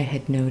thing I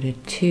had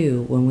noted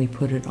too when we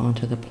put it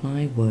onto the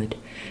plywood,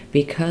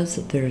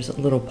 because there's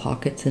little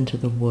pockets into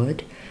the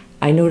wood,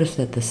 I noticed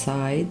that the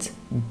sides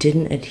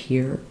didn't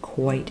adhere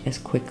quite as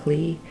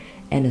quickly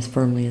and as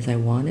firmly as I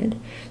wanted.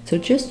 So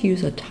just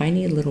use a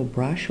tiny little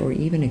brush or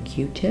even a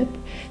Q-tip.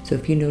 So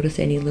if you notice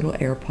any little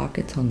air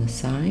pockets on the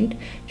side,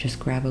 just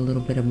grab a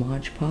little bit of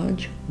Mod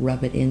Podge,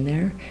 rub it in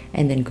there,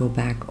 and then go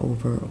back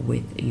over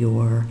with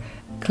your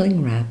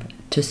cling wrap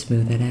to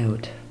smooth it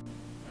out.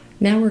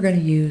 Now we're going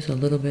to use a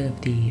little bit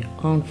of the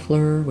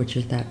Enfleur, which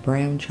is that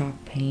brown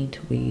chalk paint.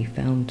 We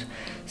found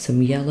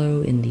some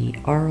yellow in the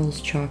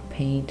Arles chalk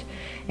paint,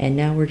 and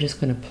now we're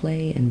just going to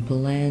play and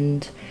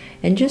blend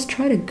and just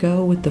try to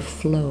go with the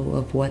flow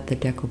of what the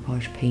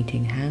decoupage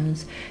painting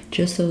has,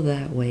 just so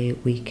that way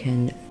we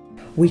could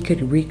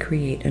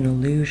recreate an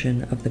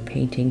illusion of the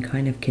painting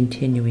kind of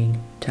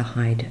continuing to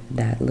hide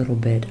that little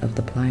bit of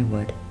the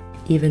plywood.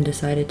 Even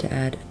decided to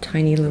add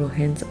tiny little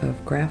hints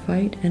of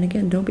graphite, and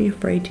again, don't be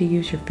afraid to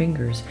use your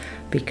fingers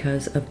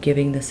because of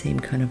giving the same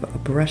kind of a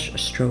brush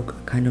stroke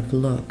kind of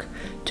look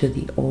to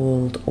the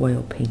old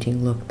oil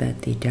painting look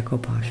that the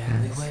decoupage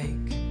has.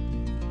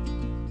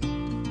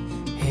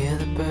 Hear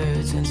the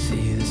birds and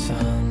see the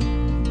sun.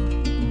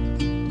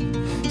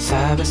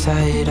 Side by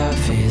side our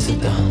fears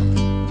are done.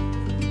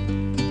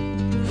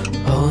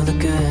 Oh, the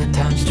good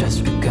times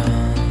just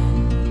begun.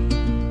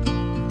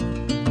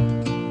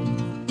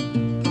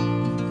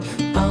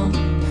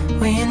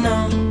 We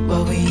know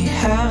what we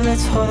have,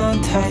 let's hold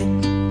on tight.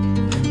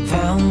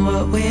 Found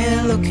what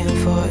we're looking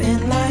for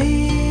in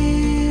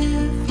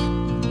life.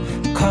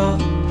 Call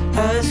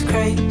us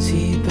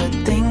crazy, but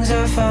things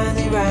are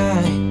finally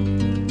right.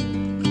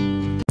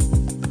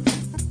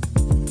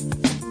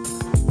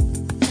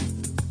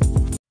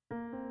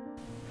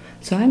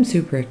 So I'm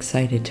super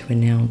excited to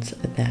announce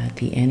that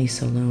the Annie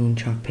Salone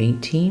chalk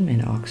paint team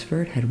in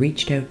Oxford had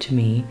reached out to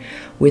me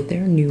with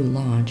their new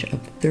launch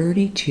of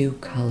 32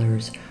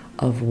 colors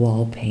of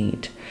wall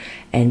paint.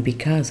 And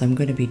because I'm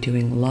going to be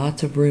doing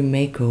lots of room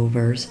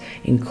makeovers,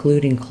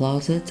 including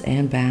closets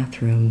and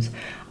bathrooms,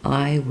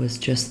 I was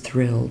just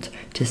thrilled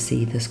to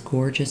see this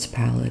gorgeous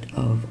palette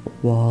of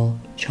wall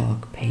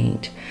chalk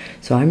paint.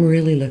 So I'm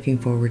really looking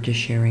forward to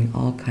sharing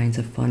all kinds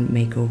of fun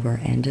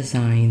makeover and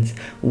designs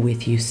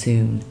with you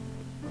soon.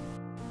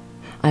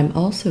 I'm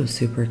also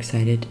super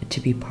excited to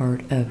be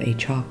part of a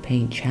chalk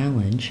paint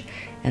challenge,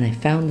 and I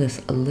found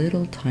this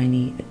little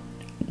tiny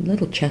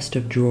chest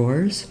of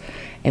drawers,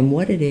 and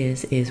what it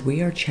is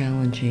we are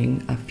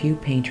challenging a few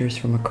painters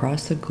from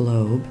across the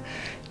globe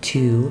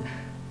to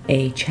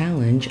a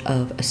challenge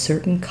of a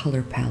certain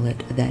color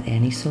palette that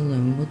Annie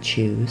Salone will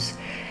choose,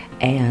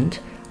 and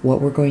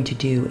what we're going to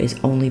do is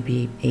only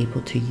be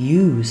able to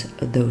use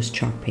those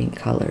chalk paint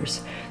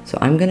colors. So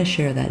I'm going to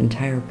share that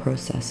entire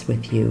process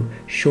with you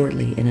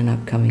shortly in an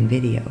upcoming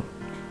video.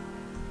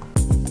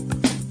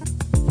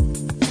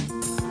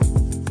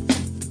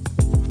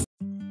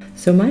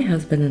 So my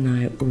husband and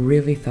I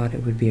really thought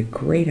it would be a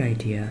great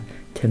idea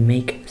to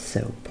make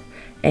soap,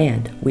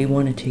 and we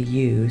wanted to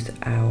use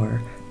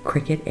our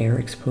Cricut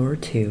Explorer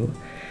 2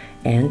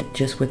 and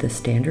just with a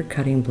standard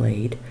cutting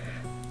blade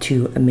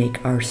to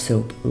make our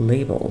soap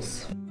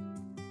labels.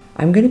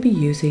 I'm going to be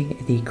using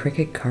the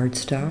Cricut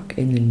cardstock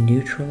in the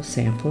neutral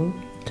sample.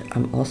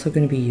 I'm also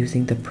going to be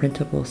using the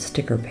printable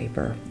sticker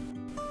paper.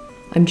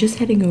 I'm just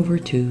heading over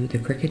to the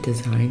Cricut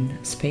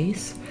design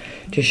space,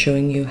 just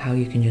showing you how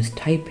you can just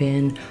type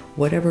in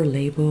whatever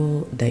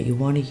label that you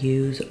want to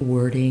use,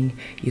 wording.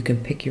 You can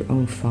pick your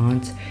own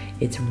fonts.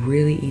 It's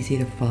really easy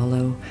to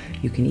follow.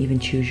 You can even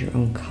choose your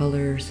own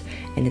colors,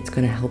 and it's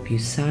going to help you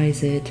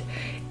size it.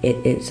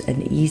 It's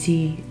an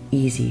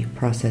easy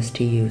process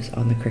to use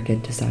on the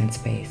Cricut design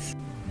space.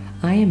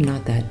 I am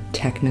not that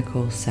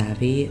technical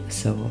savvy,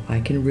 so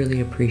I can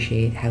really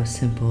appreciate how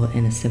simple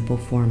in a simple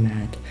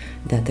format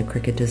that the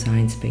Cricut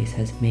design space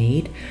has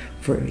made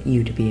for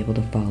you to be able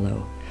to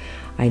follow.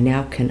 I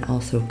now can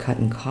also cut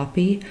and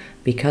copy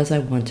because I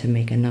want to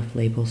make enough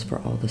labels for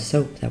all the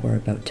soap that we're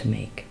about to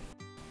make.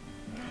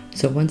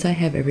 So once I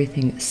have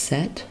everything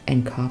set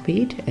and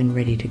copied and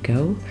ready to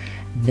go,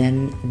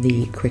 then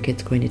the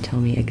Cricut's going to tell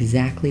me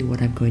exactly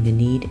what I'm going to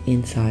need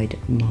inside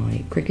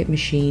my Cricut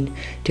machine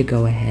to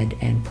go ahead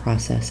and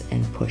process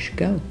and push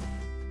go.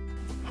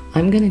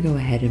 I'm going to go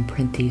ahead and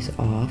print these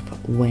off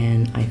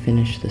when I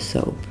finish the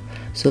soap.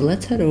 So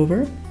let's head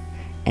over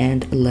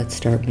and let's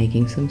start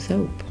making some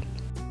soap.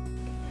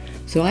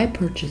 So I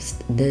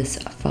purchased this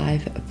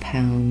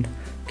 5-pound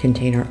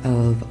container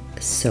of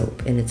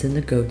soap, and it's in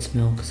the goat's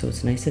milk, so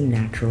it's nice and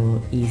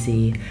natural,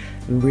 easy,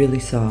 really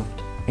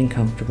soft and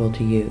comfortable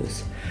to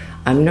use.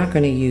 I'm not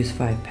going to use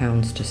 5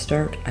 pounds to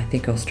start. I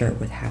think I'll start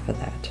with half of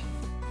that.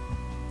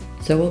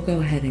 So we'll go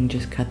ahead and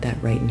just cut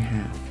that right in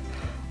half.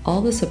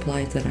 All the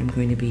supplies that I'm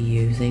going to be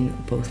using,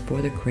 both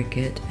for the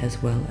Cricut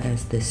as well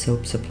as the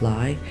soap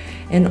supply,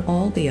 and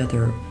all the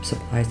other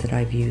supplies that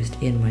I've used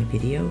in my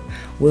video,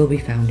 will be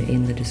found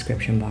in the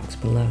description box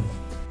below.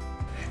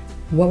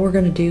 What we're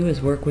going to do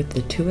is work with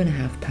the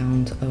 2.5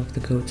 pounds of the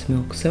goat's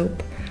milk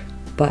soap,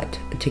 but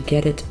to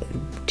get it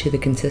to the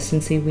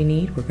consistency we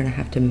need, we're going to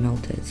have to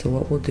melt it. So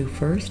what we'll do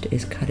first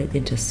is cut it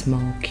into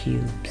small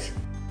cubes.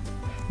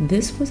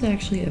 This was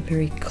actually a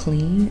very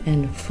clean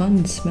and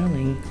fun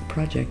smelling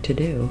project to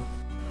do.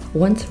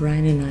 Once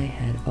Ryan and I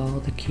had all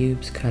the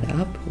cubes cut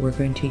up, we're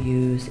going to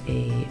use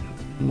a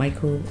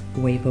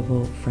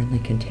microwavable friendly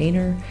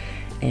container,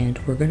 and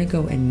we're going to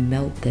go and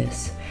melt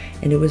this.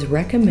 And it was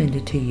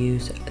recommended to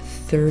use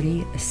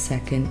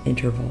 30-second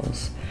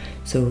intervals.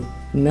 So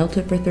melt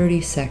it for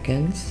 30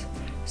 seconds,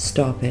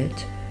 stop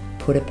it,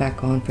 put it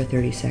back on for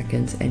 30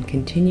 seconds, and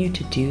continue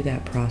to do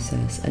that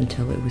process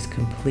until it was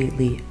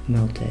completely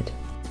melted.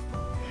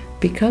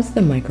 Because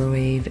the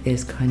microwave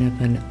is kind of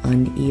an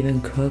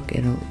uneven cook,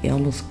 it'll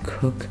almost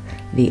cook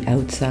the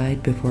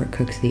outside before it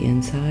cooks the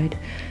inside.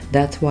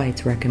 That's why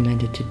it's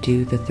recommended to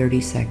do the 30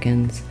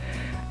 seconds,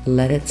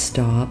 let it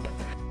stop.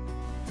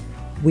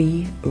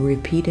 We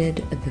repeated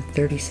the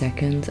 30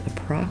 seconds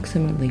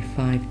approximately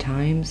 5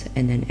 times,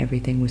 and then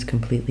everything was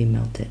completely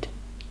melted.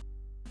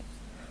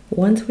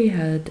 Once we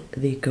had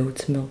the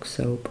goat's milk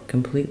soap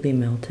completely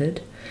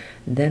melted,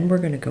 then we're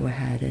going to go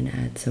ahead and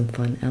add some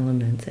fun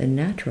elements and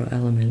natural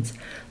elements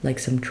like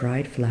some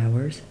dried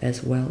flowers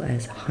as well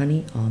as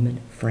honey almond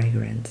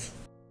fragrance.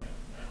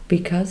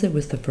 Because it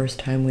was the first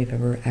time we've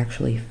ever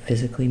actually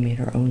physically made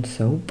our own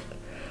soap,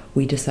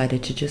 we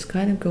decided to just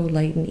kind of go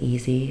light and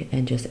easy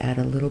and just add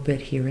a little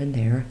bit here and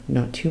there,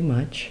 not too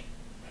much.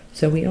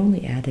 So we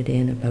only added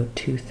in about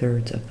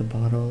 2/3 of the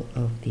bottle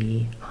of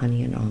the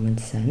honey and almond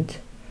scent.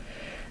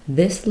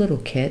 This little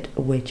kit,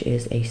 which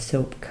is a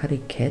soap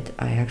cutting kit,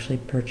 I actually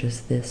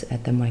purchased this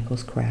at the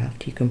Michael's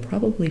Craft. You can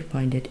probably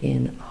find it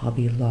in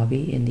Hobby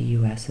Lobby in the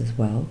US as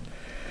well.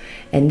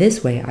 And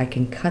this way I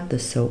can cut the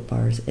soap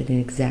bars in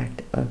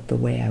exact of the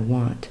way I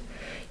want.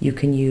 You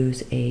can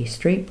use a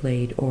straight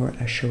blade or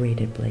a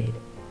serrated blade.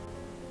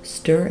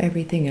 Stir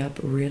everything up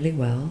really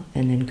well,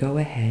 and then go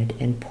ahead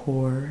and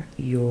pour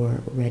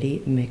your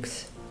ready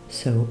mix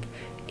soap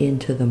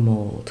into the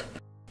mold.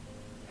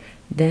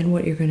 Then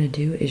what you're going to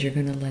do is you're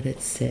going to let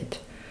it sit.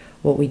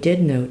 What we did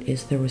note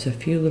is there was a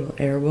few little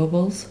air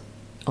bubbles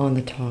on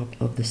the top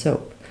of the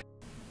soap.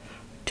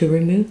 To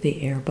remove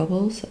the air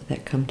bubbles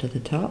that come to the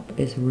top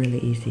is really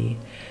easy.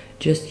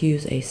 Just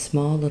use a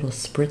small little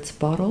spritz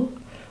bottle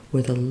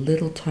with a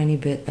little tiny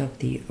bit of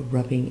the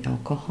rubbing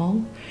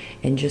alcohol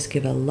and just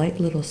give a light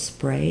little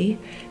spray,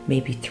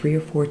 maybe 3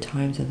 or 4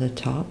 times at the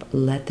top.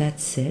 Let that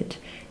sit.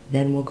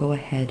 Then we'll go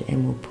ahead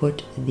and we'll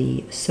put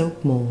the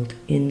soap mold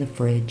in the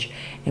fridge,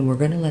 and we're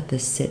going to let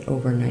this sit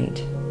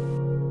overnight.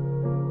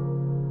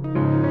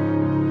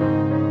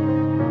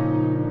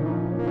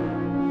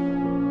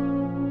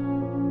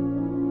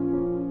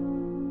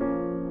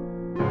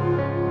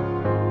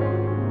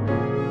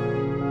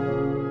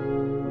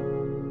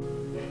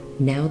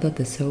 Now that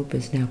the soap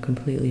is now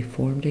completely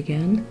formed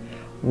again,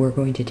 we're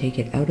going to take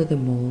it out of the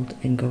mold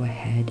and go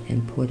ahead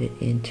and put it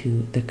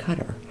into the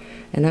cutter.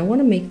 And I want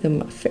to make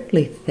them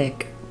fairly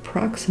thick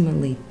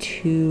approximately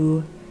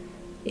 2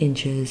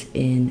 inches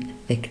in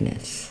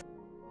thickness.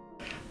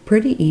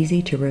 Pretty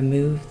easy to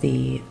remove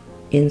the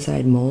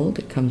inside mold.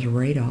 It comes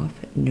right off,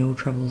 no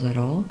troubles at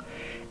all.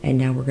 And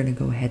now we're going to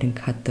go ahead and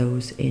cut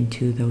those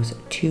into those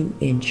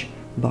 2-inch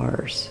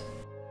bars.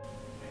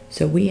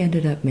 So we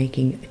ended up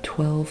making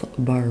 12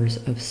 bars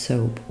of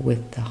soap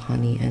with the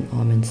honey and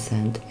almond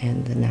scent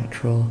and the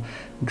natural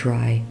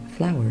dry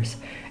flowers.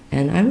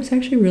 And I was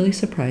actually really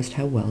surprised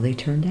how well they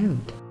turned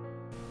out.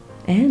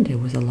 And it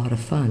was a lot of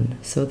fun.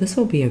 So this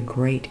will be a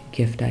great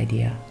gift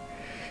idea.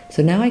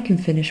 So now I can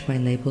finish my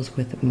labels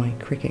with my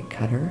Cricut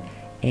cutter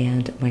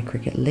and my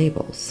Cricut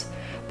labels.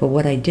 But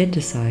what I did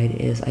decide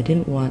is I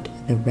didn't want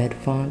the red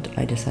font.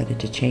 I decided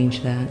to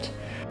change that.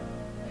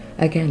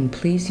 Again,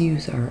 please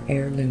use our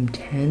Heirloom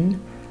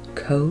 10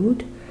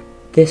 code.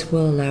 This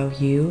will allow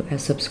you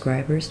as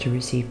subscribers to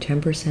receive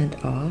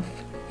 10% off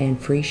and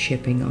free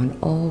shipping on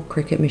all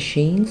Cricut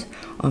machines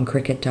on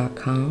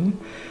Cricut.com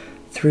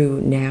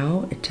through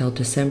now until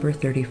December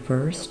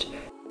 31st.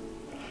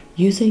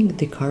 Using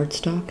the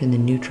cardstock and the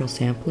neutral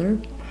sampler,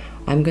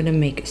 I'm going to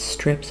make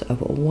strips of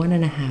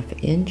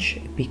 1.5 inch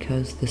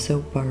because the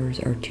soap bars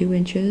are 2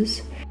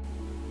 inches.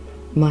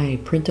 My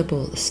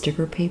printable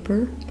sticker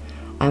paper,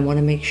 I want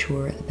to make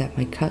sure that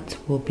my cuts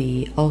will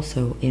be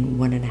also in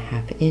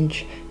 1.5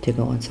 inch to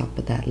go on top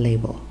of that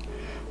label.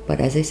 But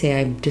as I say,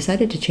 I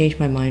decided to change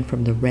my mind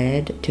from the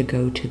red to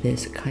go to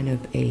this kind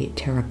of a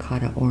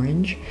terracotta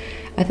orange.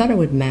 I thought it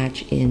would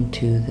match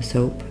into the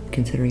soap,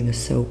 considering the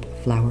soap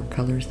flower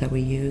colors that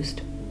we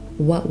used.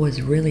 What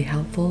was really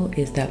helpful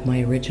is that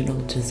my original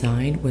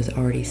design was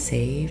already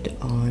saved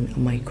on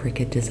my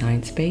Cricut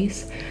design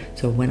space.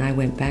 So when I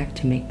went back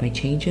to make my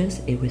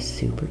changes, it was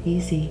super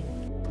easy.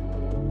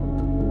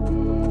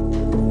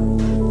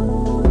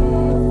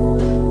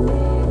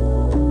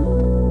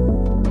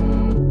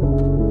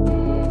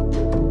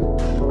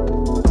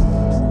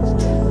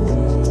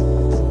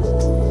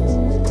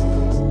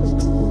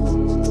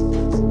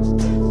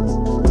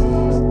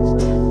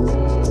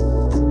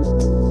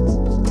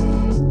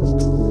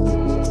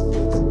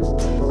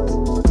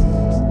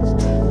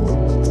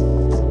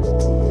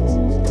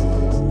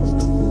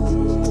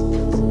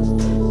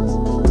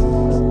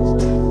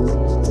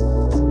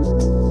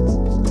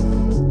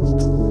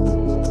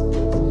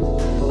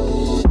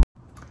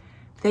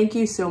 Thank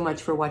you so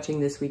much for watching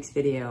this week's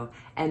video.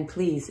 And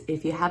please,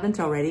 if you haven't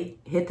already,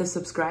 hit the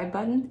subscribe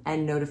button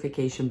and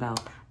notification bell.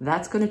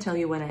 That's going to tell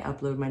you when I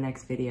upload my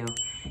next video.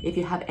 If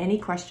you have any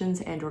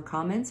questions and or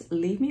comments,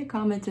 leave me a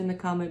comment in the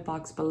comment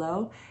box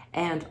below,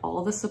 and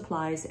all the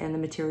supplies and the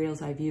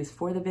materials I've used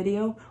for the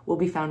video will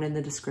be found in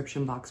the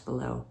description box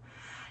below.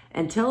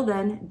 Until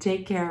then,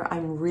 take care.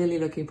 I'm really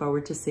looking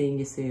forward to seeing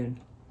you soon.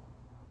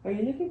 Are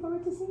you looking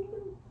forward to seeing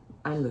me?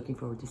 I'm looking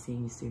forward to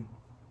seeing you soon.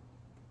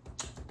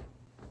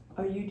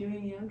 Are you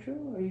doing the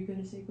outro? Are you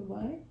going to say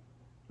goodbye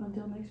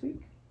until next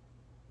week?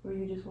 Or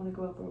you just want to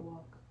go out for a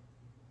walk?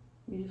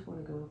 You just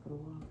want to go out for a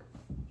walk.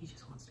 He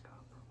just wants to go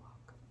out for a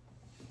walk.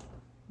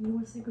 You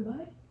want to say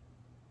goodbye?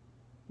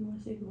 You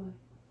want to say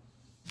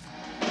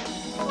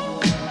goodbye?